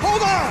intersection.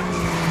 Hold on!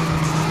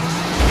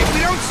 If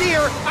we don't see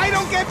her, I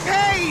don't get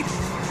paid!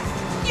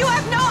 You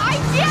have no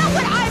idea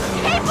what I'm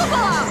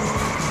capable of!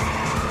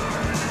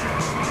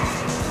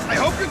 I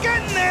hope you're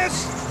getting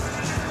this!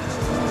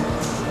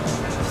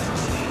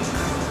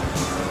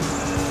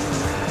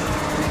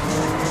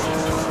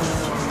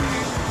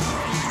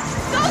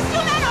 Those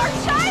two men are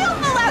child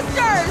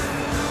molesters!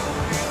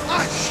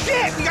 Ah,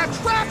 shit! We got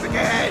traffic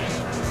ahead!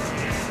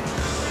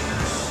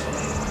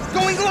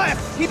 Going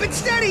left! Keep it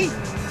steady!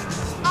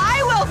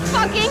 I will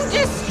fucking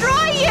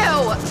destroy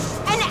you!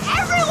 And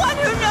everyone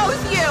who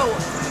knows you!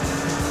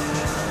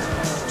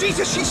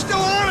 Jesus, she's still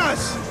on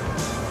us!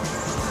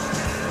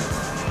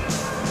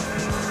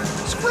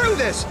 Screw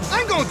this!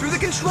 I'm going through the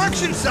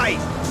construction site!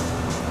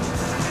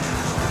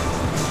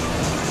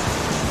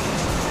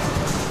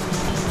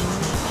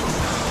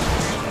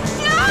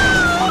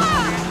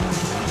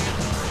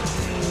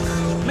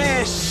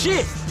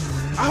 Shit!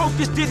 I hope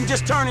this didn't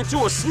just turn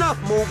into a snuff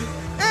movie.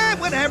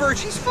 Whatever,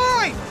 she's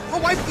fine.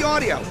 I'll wipe the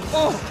audio.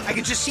 Oh, I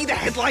can just see the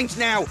headlines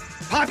now.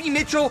 Poppy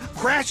Mitchell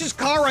crashes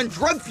car on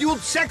drug-fueled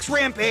sex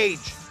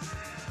rampage.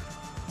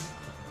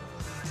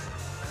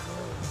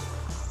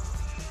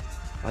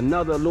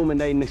 Another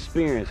illuminating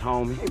experience,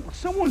 homie. Hey, well,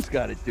 someone's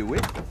got to do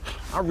it.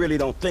 I really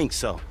don't think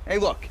so. Hey,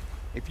 look,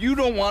 if you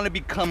don't want to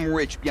become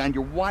rich beyond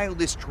your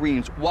wildest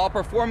dreams while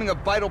performing a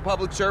vital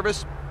public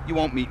service, you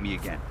won't meet me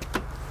again.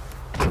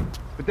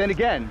 But then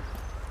again,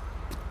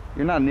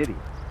 you're not an idiot.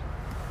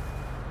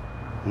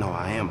 No,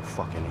 I am a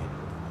fucking idiot.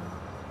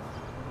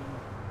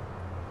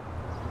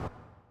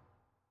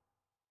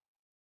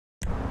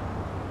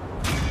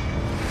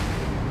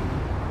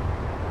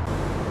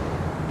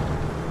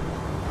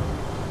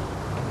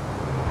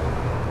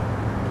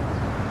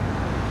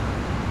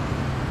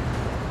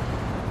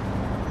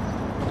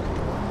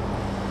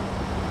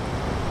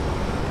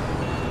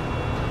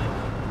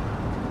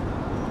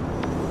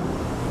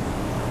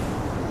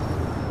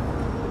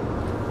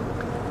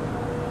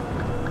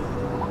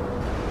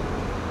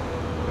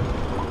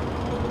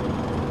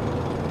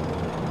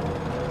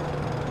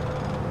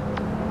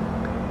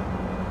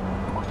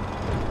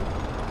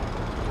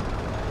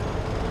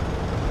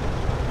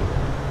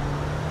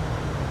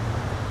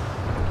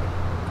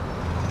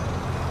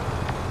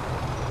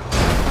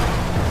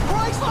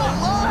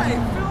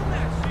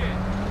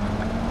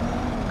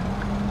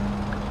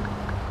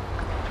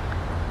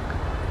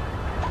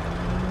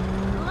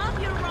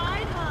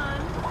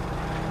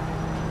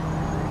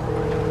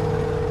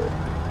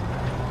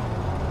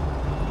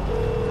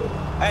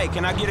 Hey,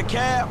 can I get a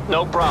cab?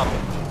 No problem.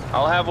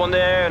 I'll have one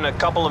there in a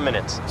couple of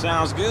minutes.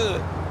 Sounds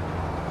good.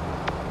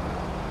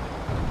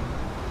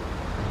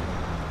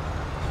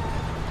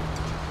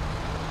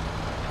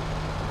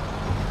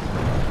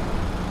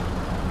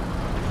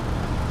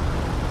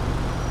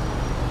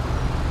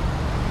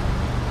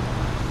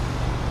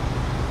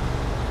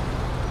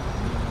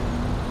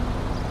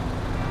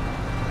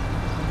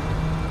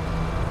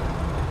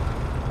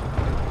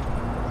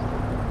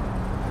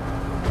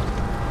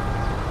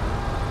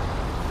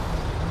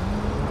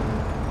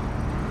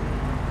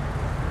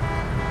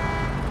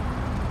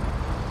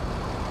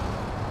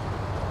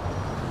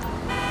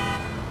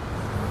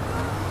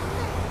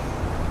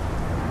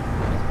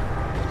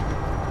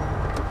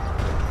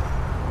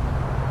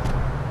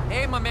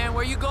 Hey, my man,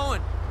 where you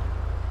going?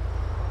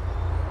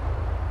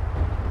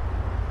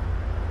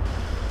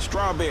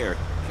 Strawberry.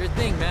 Sure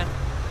thing, man.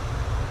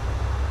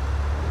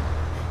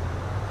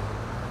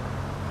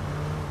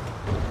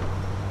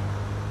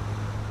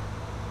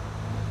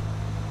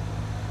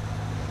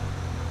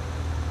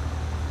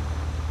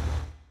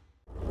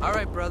 All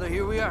right, brother,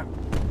 here we are.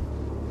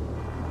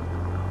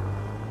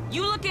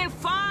 You looking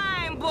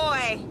fine,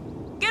 boy.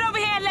 Get over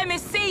here and let me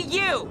see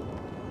you.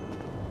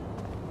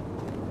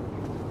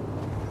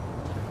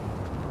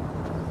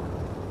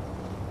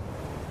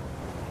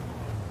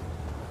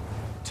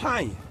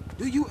 Tanya,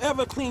 do you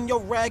ever clean your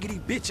raggedy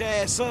bitch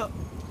ass up?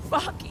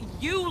 Fuck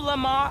you,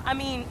 Lamar. I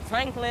mean,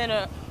 Franklin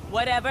or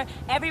whatever.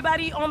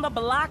 Everybody on the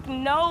block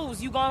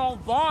knows you gone on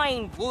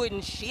Vinewood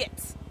and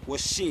shit. Well,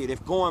 shit,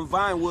 if going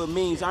Vinewood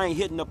means I ain't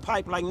hitting the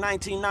pipe like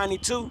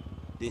 1992,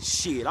 then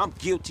shit, I'm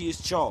guilty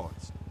as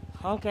charged.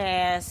 Punk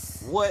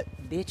ass. What?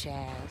 Bitch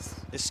ass.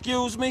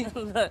 Excuse me?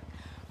 Look,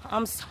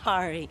 I'm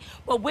sorry,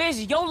 but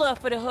where's your love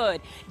for the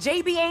hood?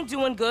 JB ain't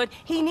doing good.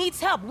 He needs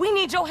help. We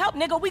need your help,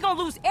 nigga. We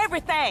gonna lose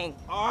everything.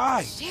 All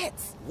right. Shit.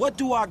 What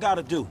do I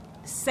gotta do?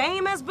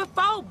 Same as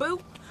before, boo.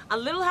 A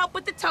little help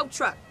with the tow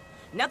truck.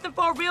 Nothing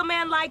for a real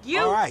man like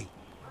you. All right.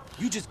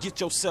 You just get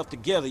yourself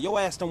together. Your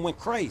ass done went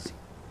crazy.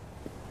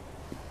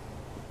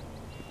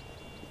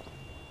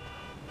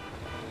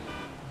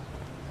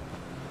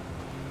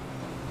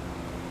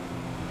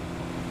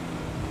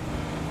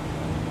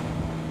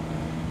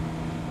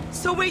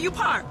 So where you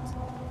parked?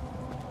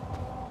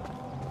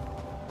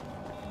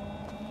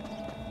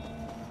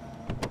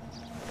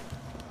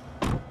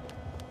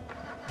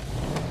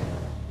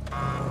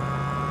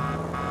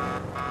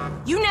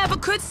 You never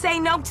could say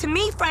no to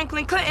me,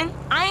 Franklin Clinton.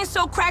 I ain't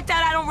so cracked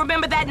out I don't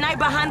remember that night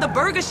behind the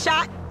burger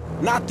shop.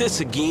 Not this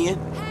again.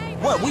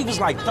 What, we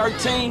was like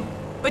 13?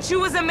 But you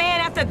was a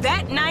man after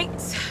that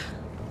night.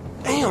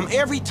 Damn,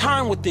 every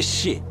time with this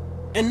shit.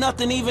 And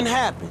nothing even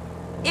happened.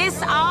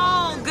 It's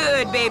all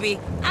good, baby.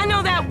 I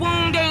know that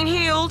wound ain't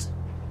healed.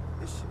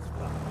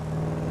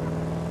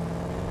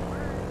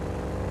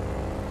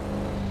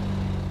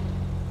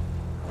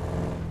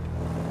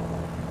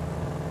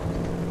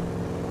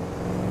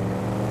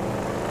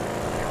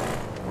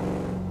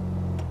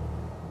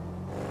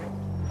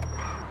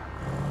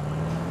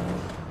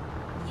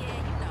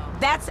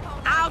 That's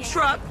our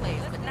truck.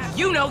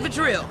 You know the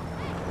drill.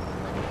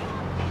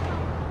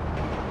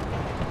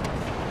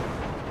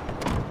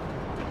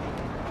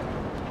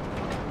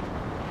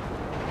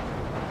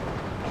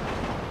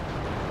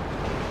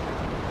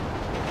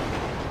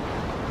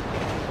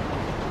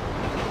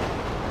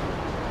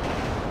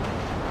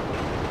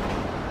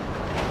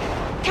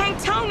 Can't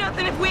tow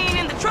nothing if we ain't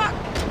in the truck.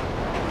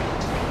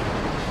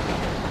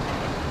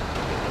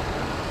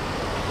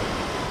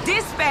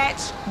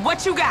 Dispatch,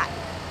 what you got?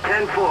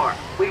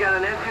 10-4. We got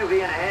an SUV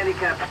in a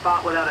handicapped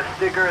spot without a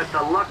sticker at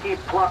the Lucky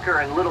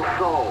Plucker in Little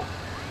Seoul.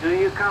 Do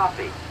you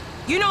copy?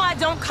 You know I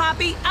don't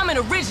copy. I'm an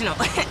original.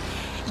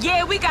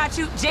 Yeah, we got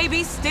you.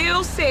 JB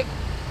still sick.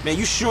 Man,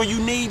 you sure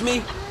you need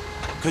me?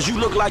 Cause you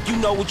look like you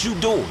know what you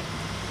doing.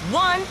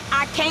 1,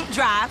 I can't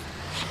drive.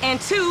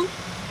 And 2,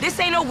 this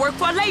ain't no work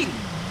for a lady.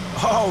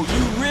 Oh,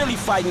 you really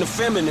fighting the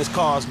feminist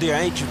cause there,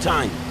 ain't you,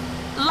 Tanya?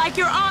 Like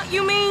your aunt,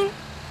 you mean?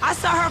 I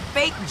saw her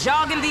fake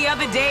jogging the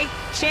other day,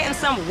 chanting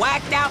some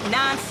whacked out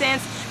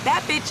nonsense.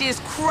 That bitch is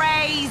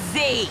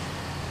crazy.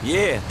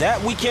 Yeah,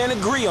 that we can't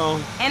agree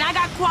on. And I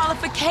got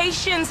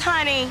qualifications,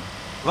 honey.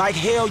 Like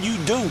hell you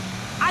do.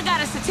 I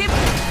got a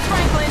certificate,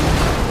 Franklin.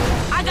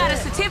 I got a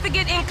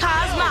certificate in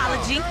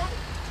cosmology.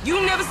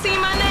 You never seen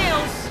my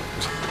nails.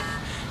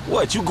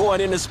 What, you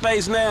going into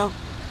space now?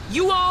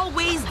 You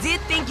always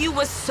did think you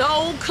were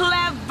so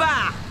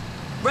clever.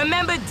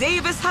 Remember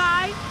Davis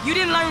High? You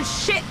didn't learn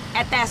shit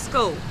at that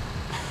school.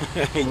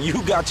 And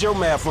you got your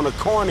math on the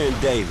corner in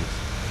Davis.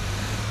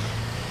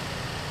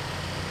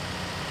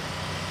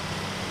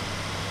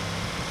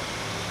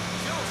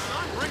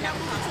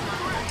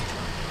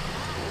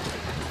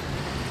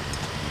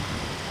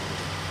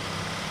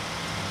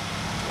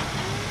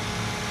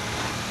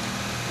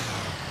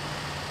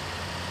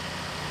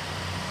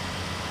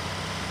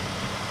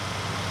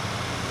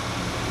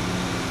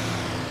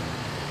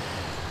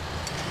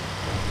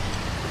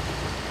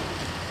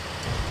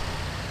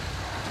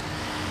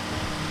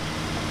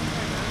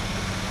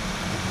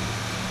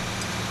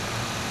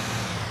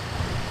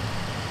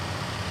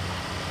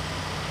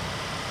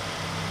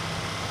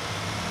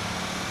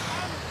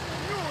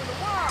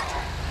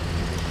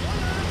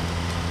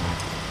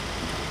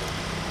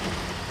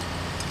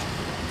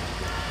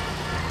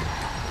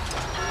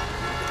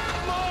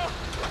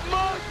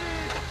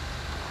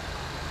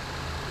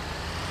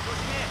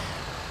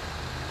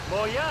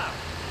 뭐야?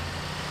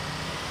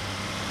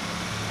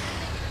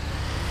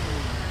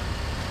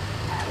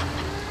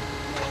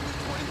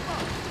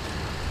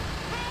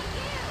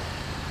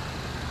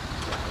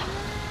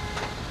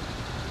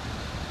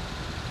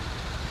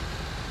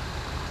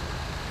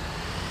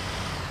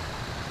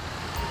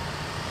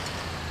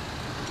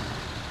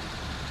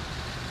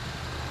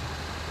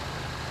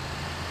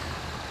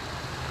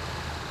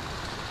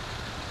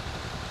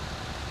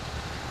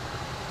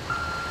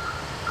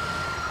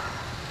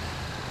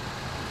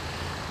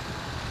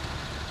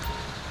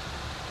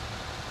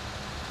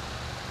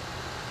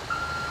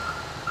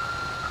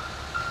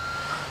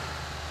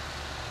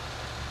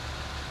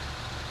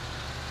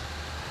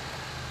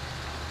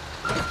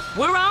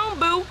 We're on,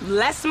 boo.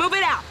 Let's move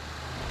it out.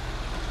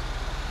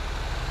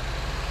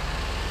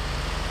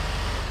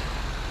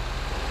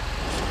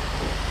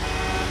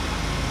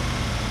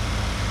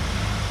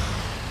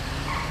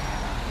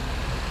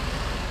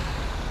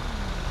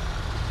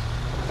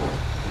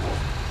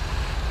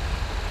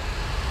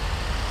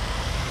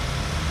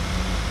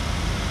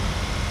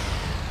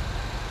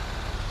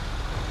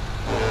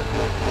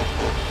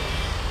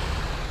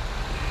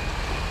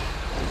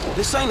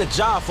 This ain't a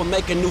job for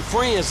making new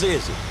friends,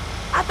 is it?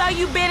 I thought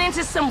you'd been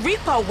into some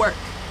repo work.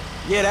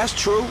 Yeah, that's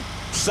true.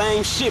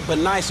 Same shit, but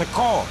nicer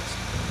cars.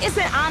 It's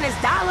an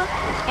honest dollar,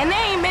 and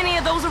there ain't many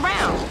of those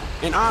around.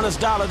 An honest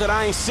dollar that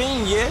I ain't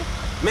seen yet?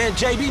 Man,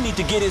 JB need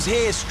to get his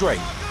head straight.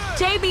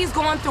 JB's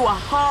going through a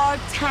hard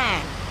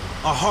time.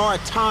 A hard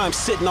time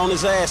sitting on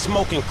his ass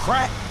smoking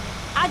crack?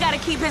 I gotta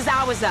keep his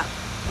hours up.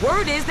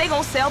 Word is they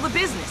gonna sell the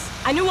business.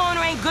 A new owner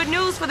ain't good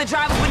news for the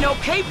drivers with no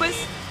papers.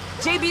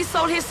 JB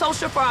sold his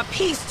social for a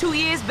piece 2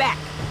 years back.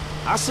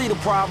 I see the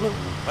problem,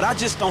 but I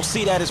just don't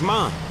see that as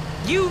mine.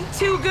 You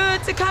too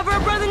good to cover a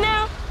brother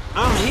now?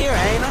 I'm here,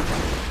 ain't I?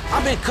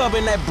 I've been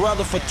covering that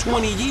brother for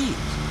 20 years.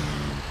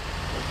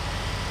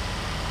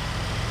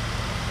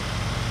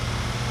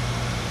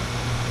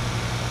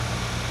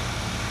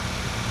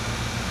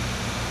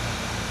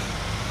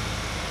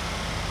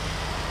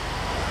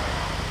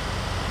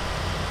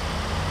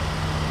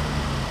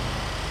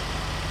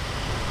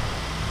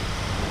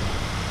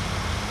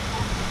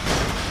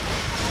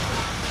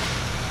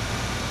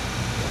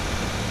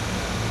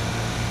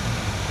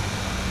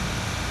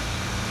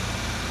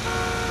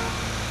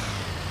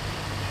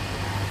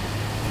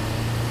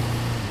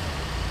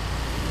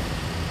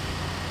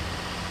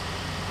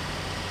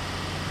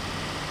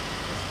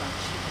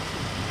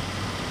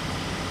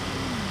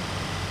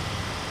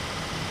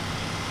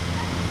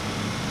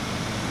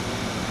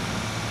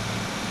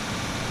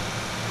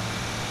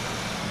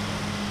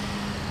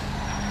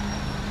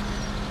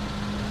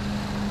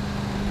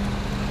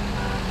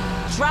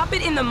 Drop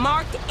it in the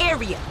marked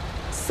area.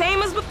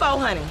 Same as before,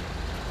 honey.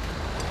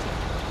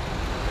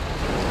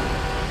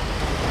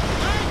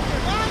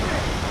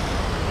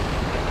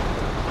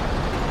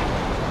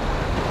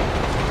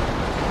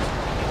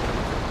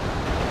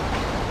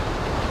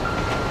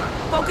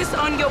 Focus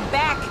on your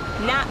back,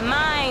 not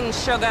mine,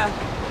 sugar.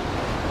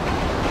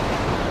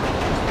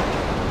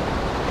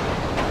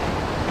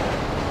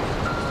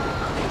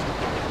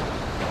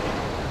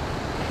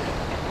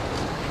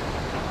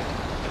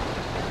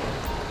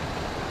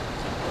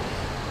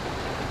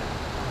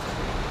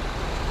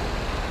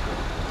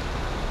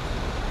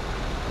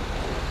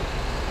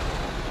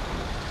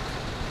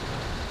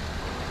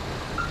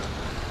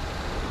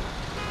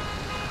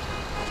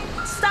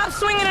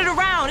 Stop swinging it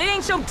around. It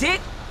ain't your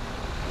dick.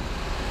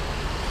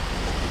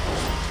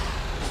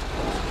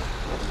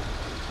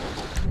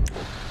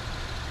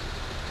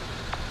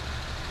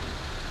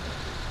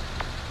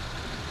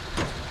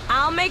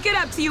 I'll make it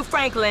up to you,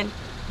 Franklin.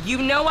 You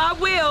know I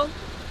will.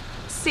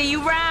 See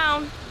you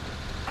round.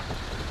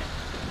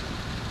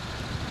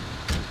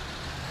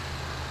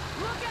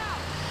 Look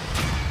out!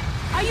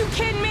 Are you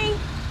kidding me?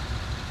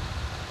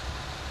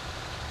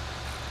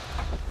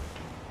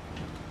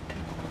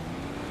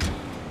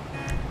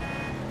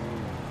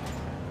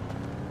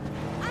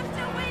 I'm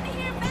still waiting to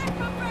hear back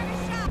from Burger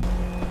Shop.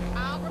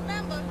 I'll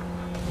remember.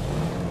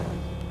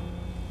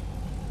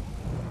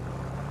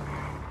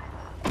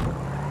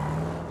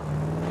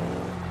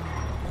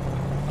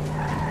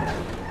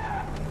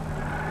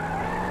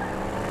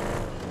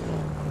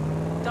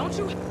 Don't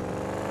you...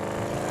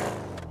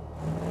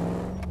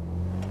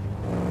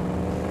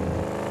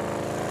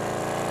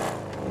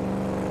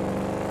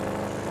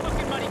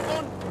 Fucking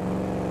maricón.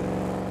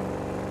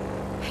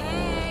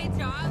 Hey,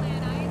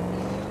 darling, I...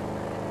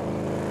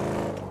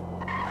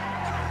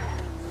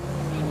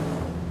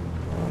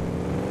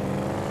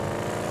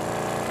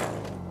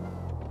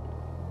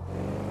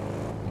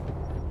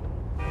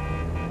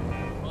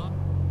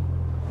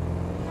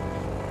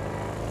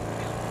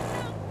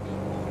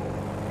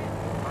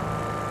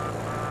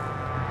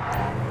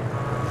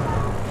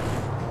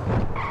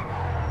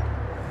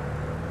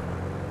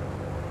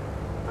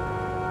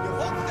 Your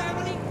whole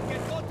family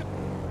can go to...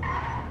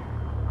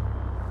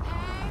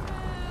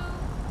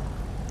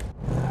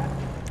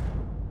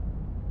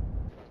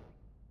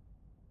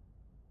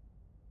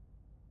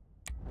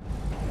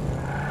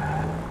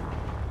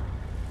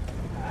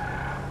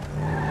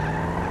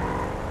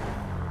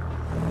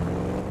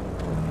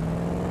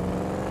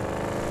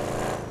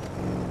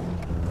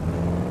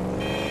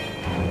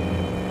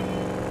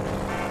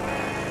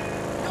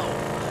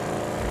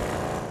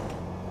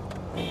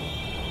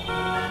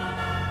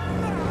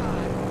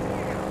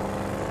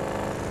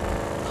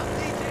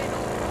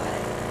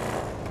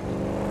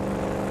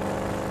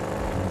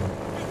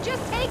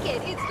 Just take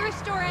it. It's thrift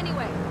store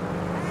anyway.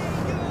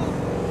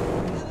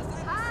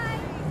 Hi.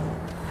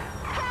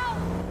 Help!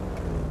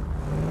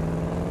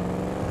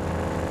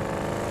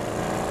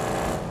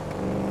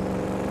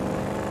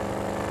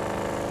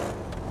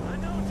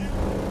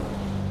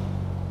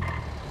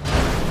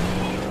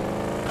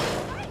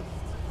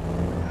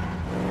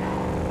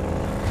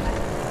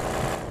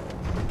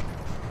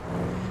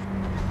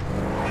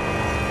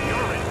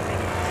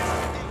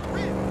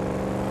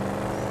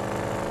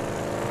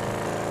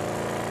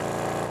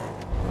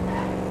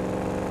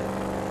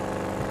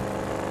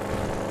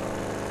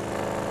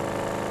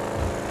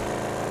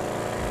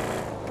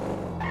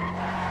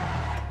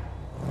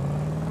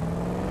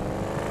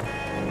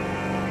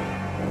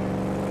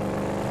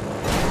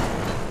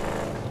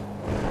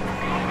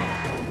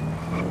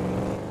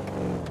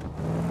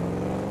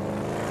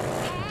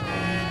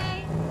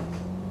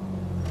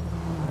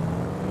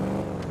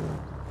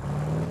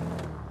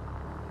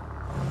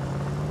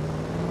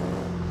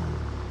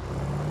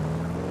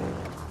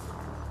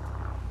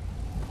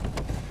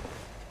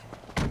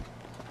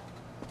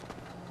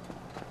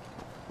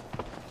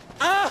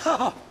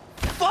 Oh,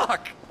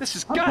 fuck! This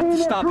has got to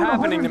stop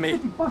happening to me.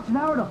 $150 an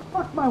hour to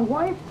fuck my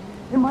wife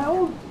in my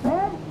own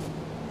bed?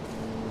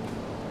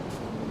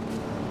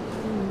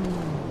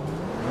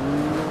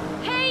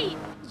 Hey,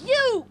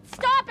 you!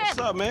 Stop it! What's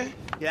up, man?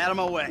 Get out of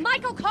my way.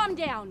 Michael, calm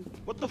down.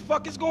 What the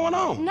fuck is going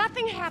on?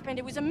 Nothing happened.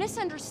 It was a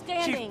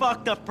misunderstanding. She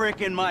fucked a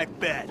brick in my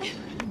bed. You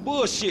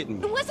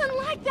bullshitting It me. wasn't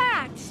like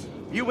that.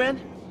 You in?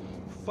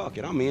 Fuck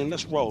it, I'm in.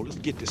 Let's roll. Let's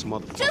get this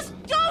motherfucker. Just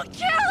don't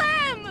kill him!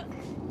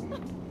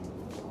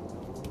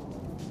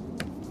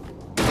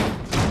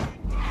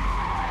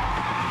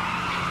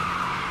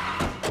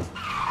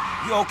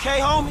 You okay,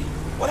 homie?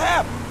 What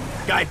happened?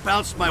 Guy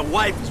bounced my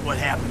wife is what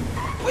happened.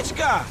 Which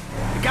guy?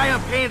 The guy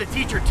I'm paying to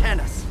teach her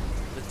tennis.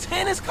 The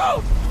tennis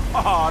coach?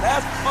 Oh,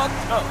 that's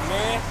fucked up,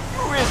 man.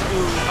 You rich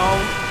dude,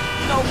 homie.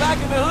 You know, back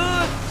in the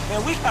hood,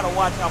 man, we gotta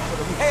watch out for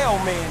the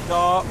mailman,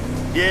 dog.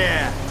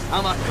 Yeah,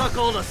 I'm a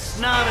cuckold, a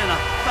snob, and a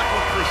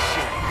fucking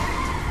cliche.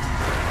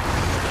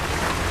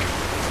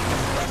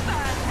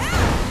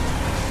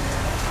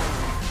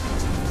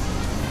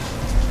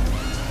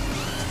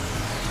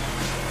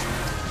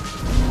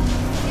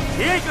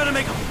 He ain't gonna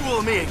make a fool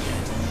of me again.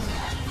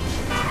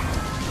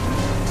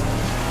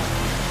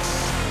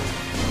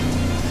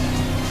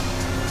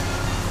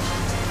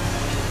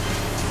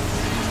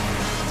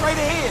 Straight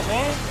ahead,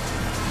 man.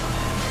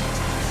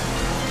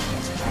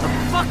 The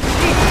fuck is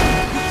he?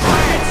 You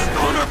fucking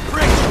stoner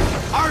prick!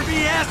 RV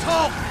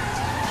asshole!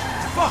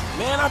 Fuck,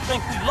 man, I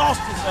think we lost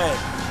his ass.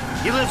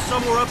 He lives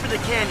somewhere up in the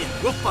canyon.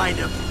 We'll find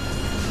him.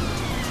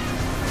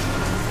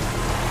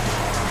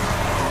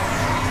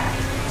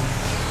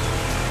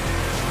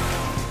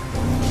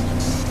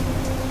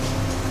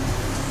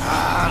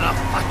 The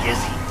fuck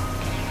is he?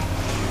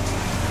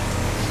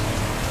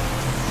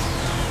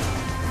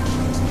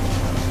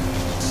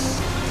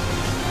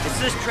 It's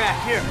this track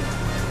here.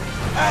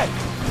 Hey,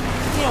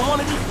 he in one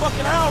of these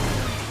fucking houses?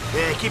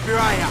 Yeah, keep your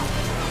eye out.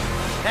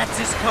 That's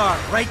his car,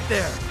 right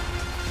there.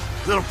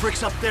 Little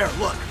bricks up there,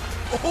 look.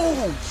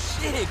 Oh,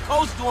 shit.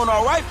 Coach doing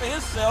all right for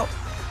himself.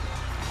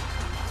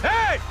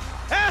 Hey!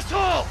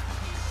 Asshole!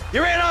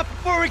 You ran off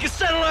before we could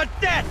settle our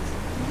debts!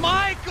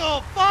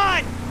 Michael,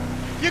 fine!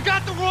 You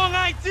got the wrong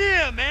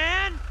idea,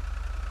 man!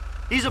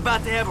 He's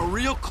about to have a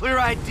real clear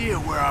idea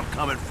where I'm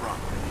coming from.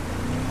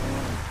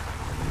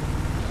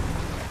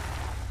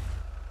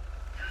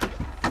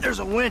 There's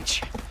a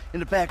winch in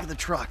the back of the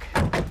truck.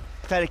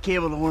 Tied a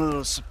cable to one of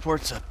those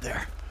supports up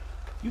there.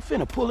 You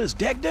finna pull his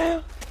deck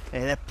down?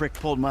 Hey, that prick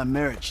pulled my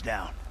marriage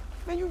down.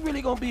 Man, you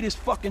really gonna be this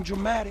fucking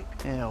dramatic?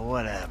 Yeah,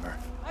 whatever.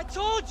 I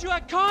told you I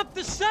comped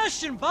the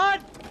session,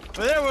 bud!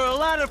 Well, there were a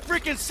lot of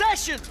freaking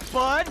sessions,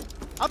 bud!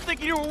 I'm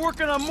thinking you were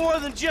working on more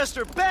than just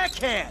her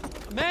backhand.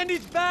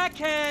 Mandy's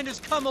backhand has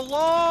come a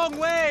long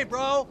way,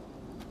 bro.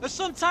 But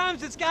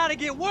sometimes it's gotta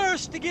get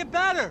worse to get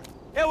better.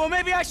 Yeah, well,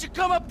 maybe I should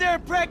come up there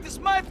and practice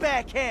my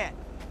backhand.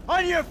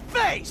 On your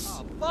face!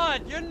 Oh,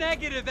 bud, your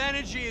negative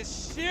energy is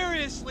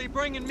seriously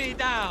bringing me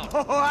down.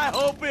 Oh, I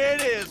hope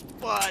it is,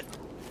 bud.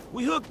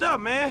 We hooked up,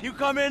 man. You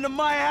come into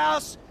my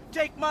house,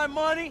 take my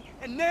money,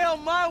 and nail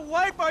my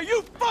wife? Are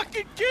you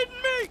fucking kidding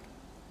me?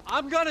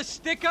 I'm gonna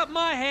stick up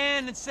my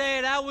hand and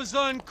say that was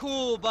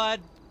uncool, bud.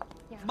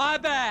 My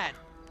bad.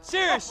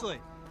 Seriously.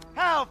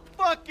 How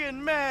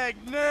fucking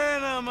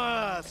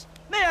magnanimous!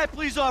 May I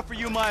please offer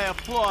you my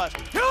applause?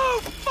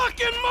 You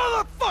fucking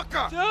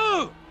motherfucker!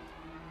 Dude!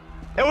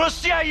 And we'll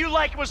see how you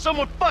like it when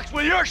someone fucks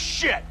with your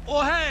shit!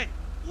 Well, hey!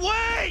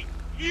 Wait!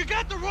 You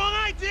got the wrong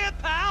idea,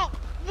 pal!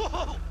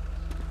 Whoa!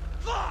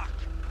 Fuck!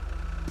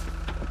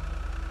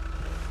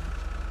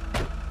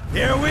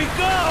 Here we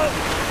go!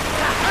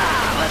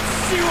 Let's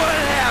see what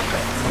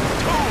happens!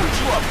 Dude,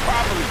 you are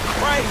probably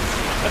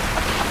crazy.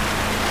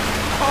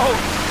 Oh,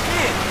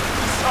 shit.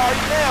 We sorry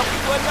now we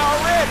wasn't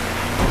already.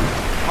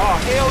 Oh,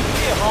 hell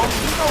yeah, homie.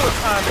 You know what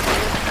time it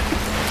is.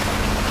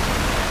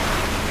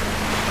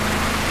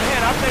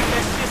 Man, I think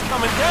that shit's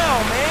coming down,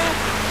 man.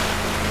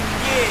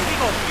 Yeah, he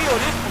gonna feel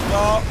this one,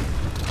 dog.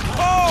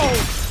 Oh,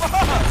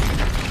 fuck!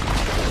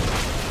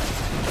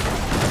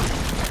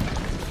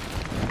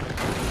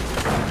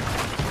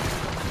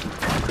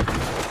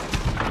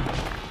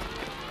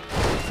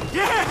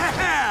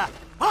 Yeah!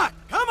 Fuck,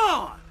 come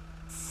on!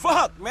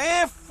 Fuck,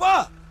 man,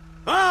 fuck!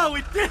 Oh,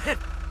 we did it!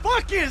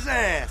 Fuck his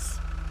ass!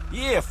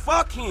 Yeah,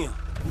 fuck him.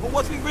 But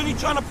was we really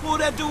trying to pull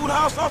that dude's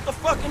house off the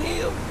fucking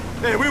hill?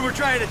 Hey, we were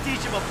trying to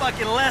teach him a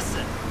fucking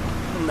lesson.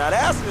 Now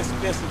that's an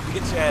expensive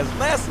bitch-ass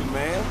lesson,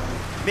 man.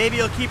 Maybe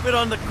he'll keep it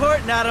on the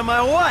court and out of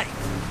my wife.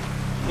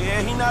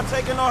 Yeah, he not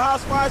taking no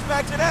housewives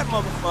back to that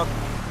motherfucker.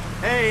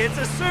 Hey, it's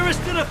a service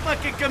to the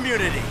fucking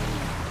community.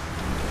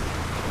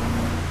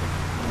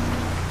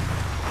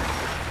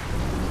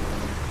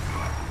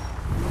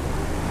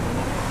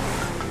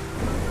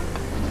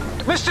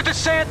 Mr.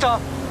 DeSanta,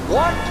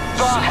 what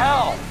the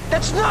hell?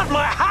 That's not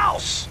my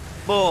house!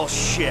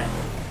 Bullshit.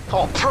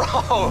 Oh,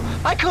 bro,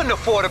 I couldn't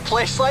afford a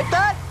place like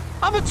that.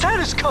 I'm a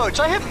tennis coach.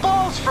 I hit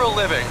balls for a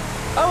living.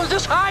 I was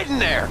just hiding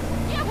there.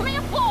 Give me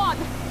a phone!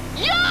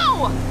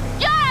 You!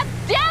 You're a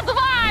dead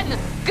one!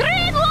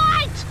 Green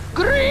light!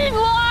 Green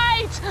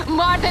light!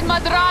 Martin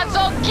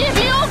Madrazo, give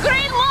you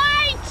green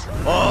light!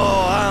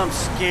 Oh, I'm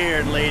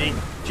scared, lady.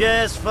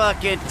 Just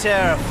fucking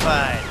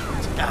terrified.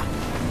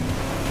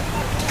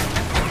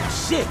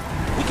 Shit,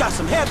 we got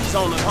some heavies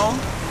on us, homie.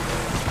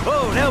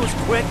 Oh, that was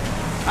quick.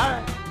 All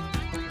right.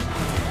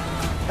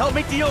 Help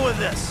me deal with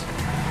this.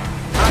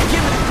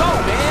 Give it a go,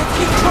 man.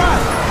 Keep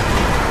trying.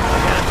 I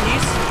got a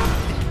piece.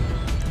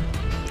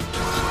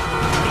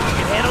 Think you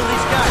can handle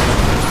these guys?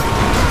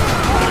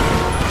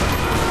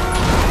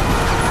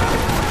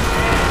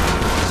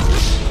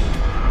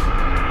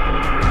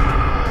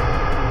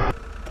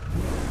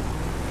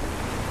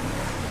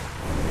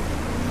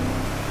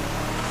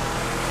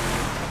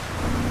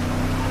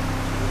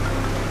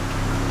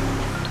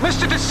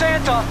 Mr.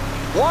 DeSanta,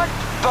 what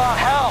the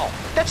hell?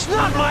 That's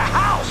not my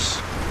house!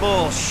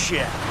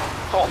 Bullshit.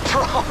 Oh,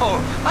 bro,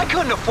 I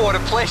couldn't afford a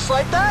place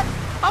like that.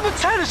 I'm a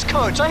tennis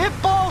coach. I hit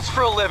balls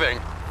for a living.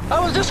 I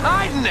was just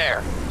hiding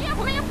there. Give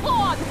me a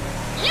phone!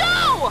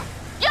 You!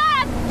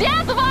 You're a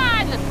dead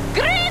one!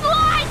 Green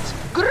light!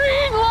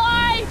 Green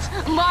light!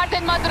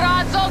 Martin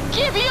Madrazo,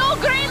 give you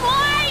green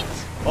light!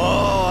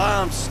 Oh,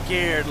 I'm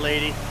scared,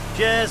 lady.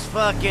 Just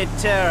fucking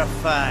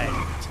terrified.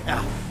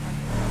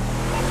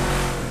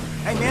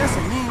 Hey, man, that's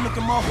a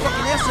mean-looking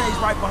motherfucking essays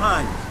right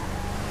behind you.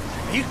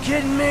 Are you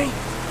kidding me?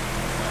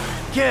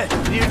 Kid,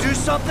 can you do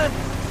something?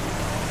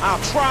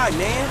 I'll try,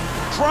 man.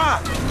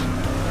 Try.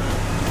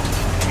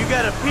 You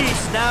got a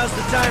piece. Now's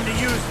the time to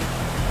use it.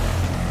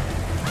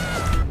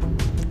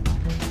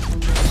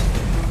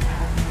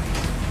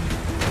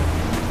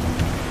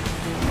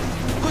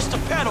 Push the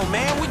pedal,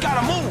 man. We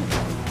gotta move.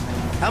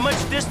 How much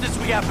distance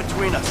we got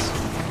between us?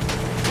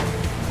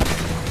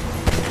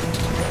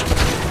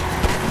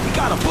 We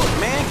got a book,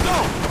 man. Go.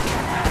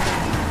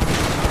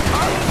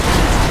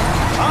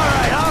 All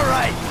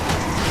right.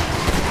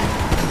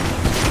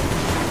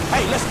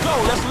 Hey, let's go.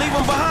 Let's leave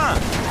him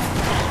behind.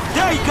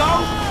 There you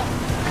go.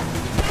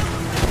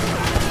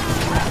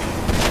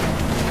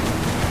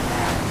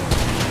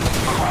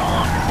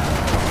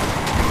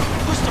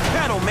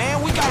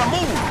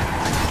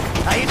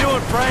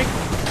 doing, Frank?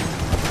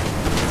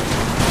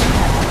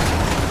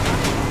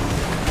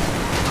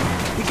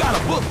 We got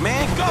a book,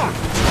 man. Go!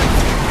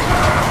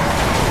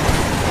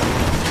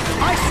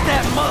 Ice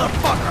that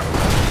motherfucker!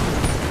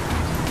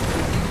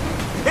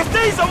 If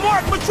these are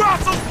Mark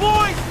Madrazo's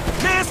boys,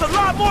 man, it's a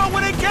lot more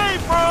where they came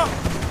from!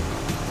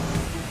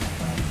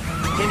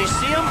 Can you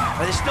see them?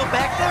 Are they still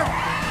back there?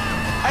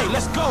 Hey,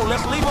 let's go.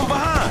 Let's leave them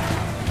behind.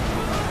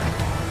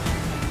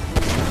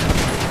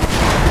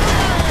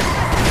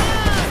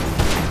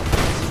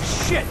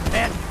 Shit,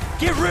 man.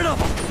 Get rid of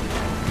them.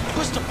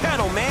 Push the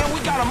pedal, man. We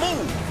gotta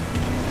move.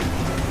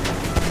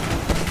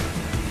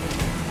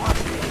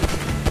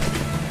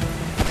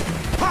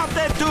 Pop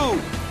that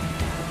dude.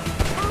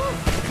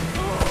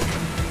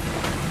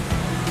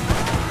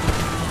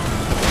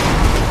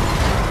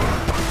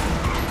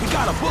 We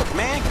got a book,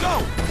 man.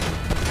 Go.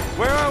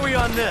 Where are we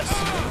on this?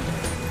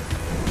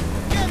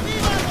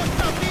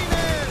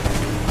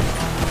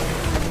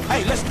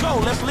 Hey, let's go.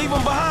 Let's leave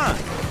them behind.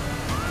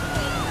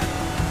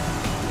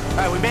 All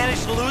right, we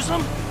managed to lose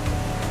them?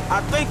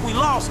 I think we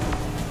lost them.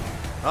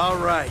 All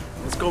right,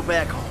 let's go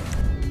back home.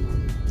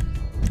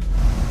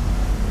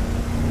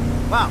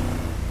 Wow.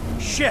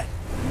 Shit.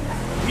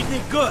 You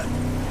did good.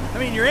 I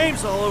mean, your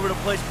aim's all over the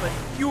place, but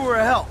you were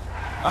a help.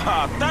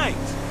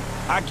 Thanks.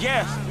 I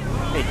guess.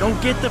 Hey,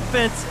 don't get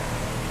defensive.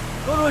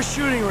 Go to a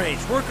shooting range,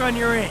 work on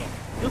your aim.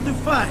 You'll do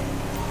fine.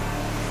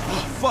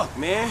 Oh, fuck,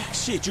 man.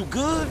 Shit, you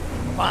good?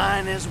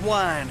 Fine as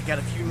wine. Got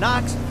a few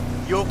knocks.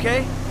 You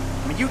okay?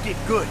 I mean, you did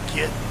good,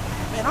 kid.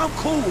 Man, I'm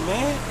cool,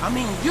 man. I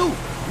mean, you.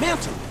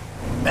 Mentally.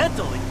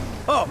 Mentally?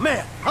 Oh,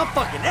 man, I'm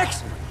fucking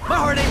excellent. My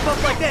heart ain't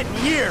pumped like that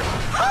in years.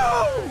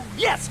 Oh,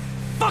 yes!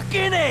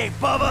 Fucking A,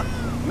 Bubba!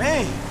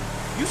 Man,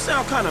 you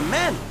sound kind of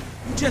manly.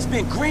 You just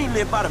been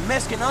greenlit by the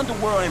Mexican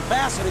underworld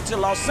ambassador to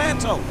Los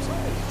Santos.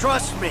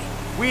 Trust me,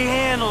 we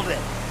handled it.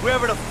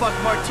 Whoever the fuck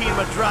Martin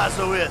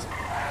Madrazo is,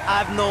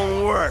 I've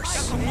known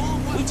worse.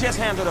 We just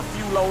handled a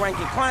few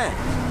low-ranking crimes.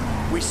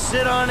 We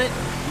sit on it,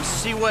 we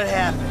see what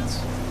happens.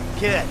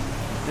 Kid,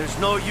 there's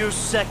no use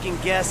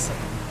second-guessing.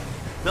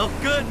 Felt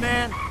good,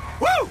 man.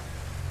 Woo!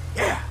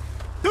 Yeah,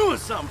 doing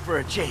something for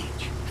a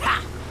change.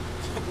 Ha!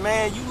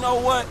 Man, you know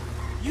what?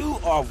 You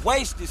are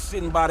wasted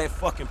sitting by that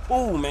fucking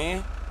pool,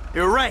 man.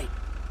 You're right.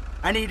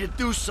 I need to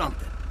do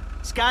something.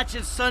 Scotch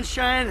and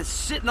sunshine is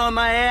sitting on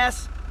my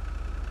ass.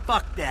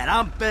 Fuck that,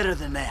 I'm better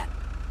than that.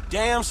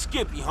 Damn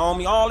Skippy,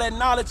 homie. All that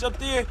knowledge up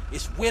there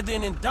is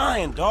withering and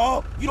dying,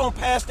 dawg. You don't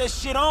pass that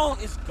shit on,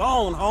 it's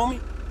gone, homie.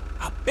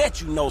 I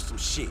bet you know some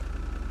shit.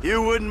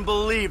 You wouldn't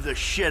believe the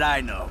shit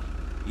I know.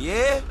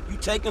 Yeah? You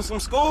taking some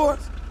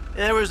scores?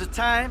 There was a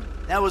time,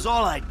 that was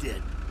all I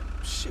did.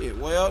 Shit,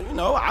 well, you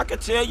know, I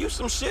could tell you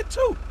some shit,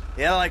 too.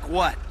 Yeah, like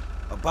what?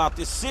 About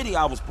this city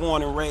I was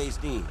born and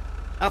raised in.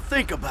 I'll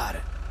think about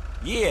it.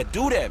 Yeah,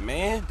 do that,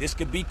 man. This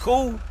could be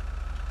cool.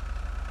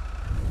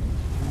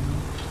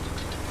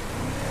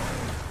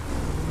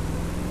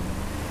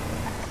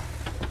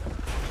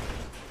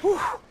 Whew.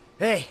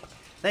 Hey,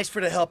 thanks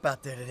for the help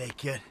out there today,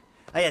 kid.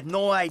 I had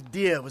no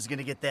idea it was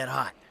gonna get that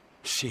hot.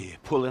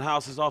 Shit, pulling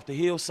houses off the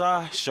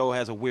hillside sure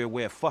has a weird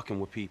way of fucking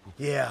with people.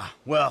 Yeah,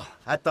 well,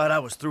 I thought I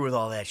was through with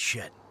all that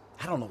shit.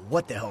 I don't know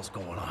what the hell's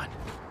going on.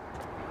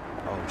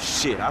 Oh,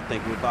 shit, I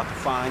think we're about to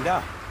find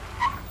out.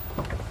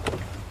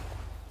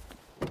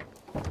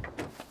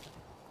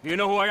 You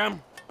know who I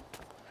am?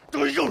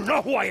 Do you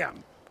know who I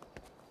am?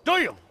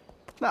 Do you?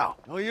 No.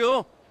 Oh,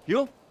 you?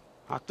 You?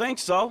 I think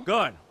so.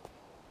 Good.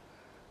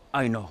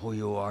 I know who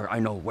you are. I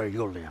know where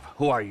you live.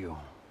 Who are you?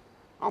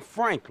 I'm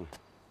Franklin.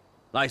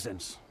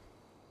 License.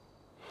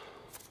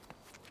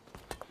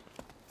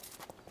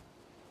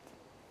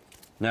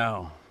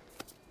 Now,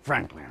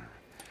 Franklin,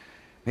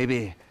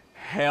 maybe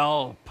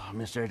help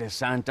Mr. De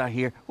Santa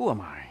here. Who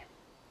am I?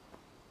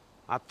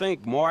 I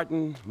think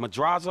Martin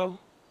Madrazo.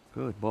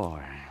 Good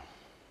boy.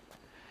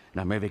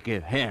 Now maybe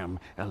give him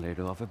a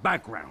little of a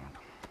background.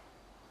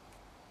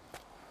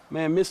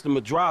 Man, Mr.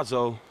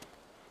 Madrazo...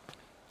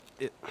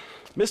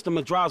 Mr.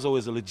 Madrazo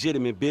is a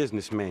legitimate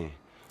businessman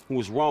who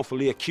was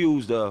wrongfully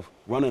accused of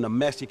running a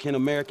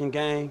Mexican-American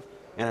gang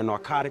and a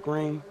narcotic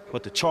ring,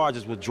 but the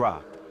charges were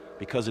dropped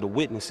because of the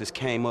witnesses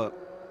came up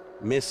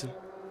missing.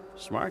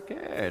 Smart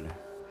kid.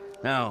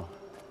 Now,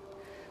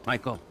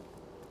 Michael,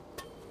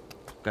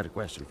 got a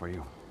question for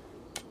you.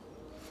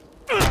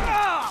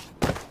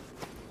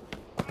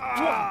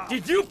 What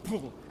did you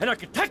pull an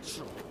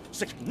architectural,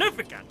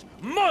 significant,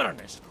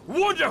 modernist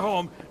wonder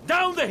home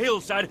down the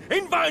hillside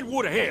in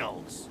Vinewood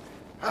Hills?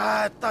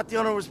 I thought the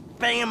owner was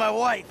banging my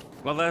wife.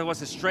 Well, that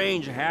was a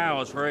strange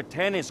house for a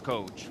tennis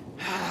coach.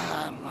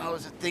 I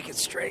wasn't thinking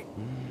straight.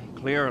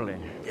 Clearly.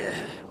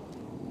 Yeah.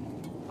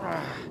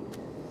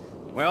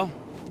 Well,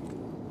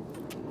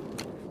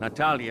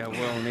 Natalia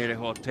will need a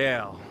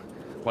hotel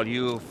while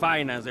you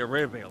finance the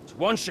rebuild,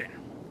 won't she?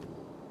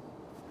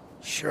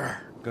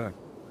 Sure. Good.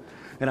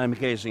 And I'm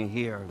guessing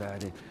here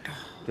that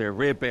the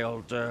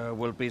rebuild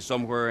will be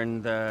somewhere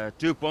in the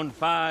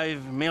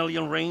 2.5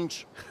 million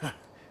range?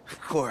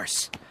 Of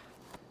course.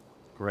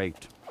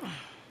 Great.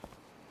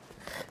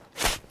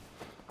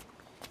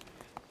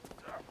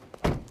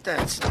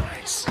 That's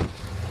nice.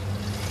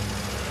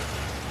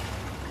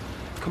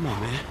 Come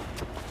on, man.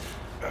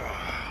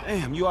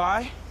 Damn, you all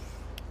right?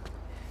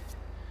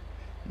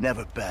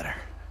 Never better.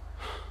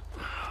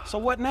 So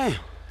what now?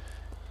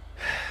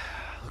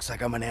 Looks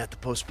like I'm gonna have to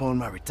postpone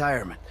my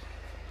retirement.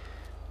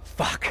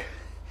 Fuck.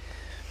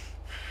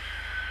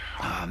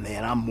 Oh,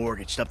 man, I'm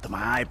mortgaged up to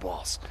my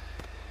eyeballs.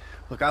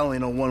 Look, I only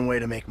know one way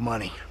to make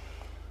money.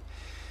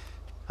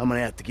 I'm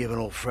gonna have to give an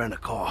old friend a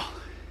call.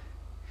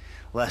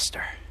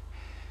 Lester.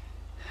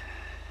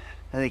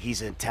 I think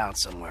he's in town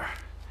somewhere.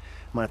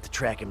 I'm gonna have to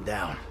track him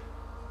down.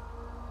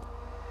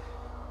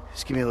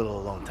 Just give me a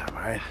little alone time,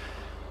 all right?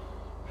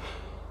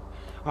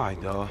 All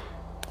right, dawg.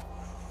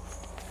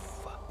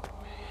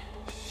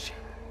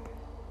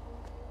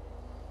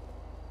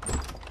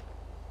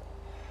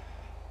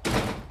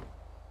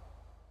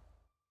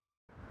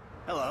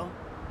 Hello.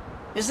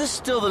 Is this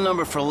still the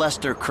number for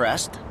Lester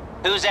Crest?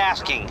 Who's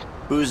asking?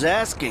 Who's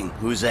asking?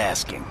 Who's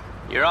asking?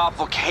 You're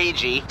awful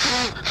cagey.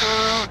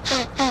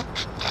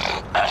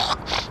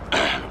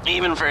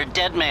 Even for a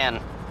dead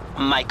man,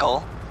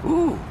 Michael.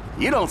 Ooh,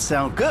 you don't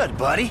sound good,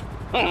 buddy.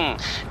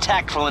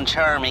 Tactful and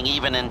charming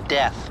even in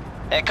death.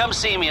 Hey, come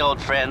see me, old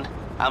friend.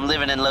 I'm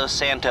living in Los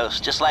Santos,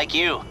 just like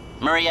you.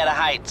 Murrieta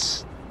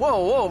Heights.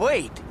 Whoa,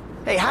 wait.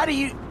 Hey, how do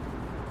you...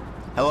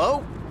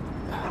 Hello?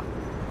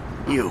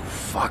 You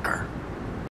fucker.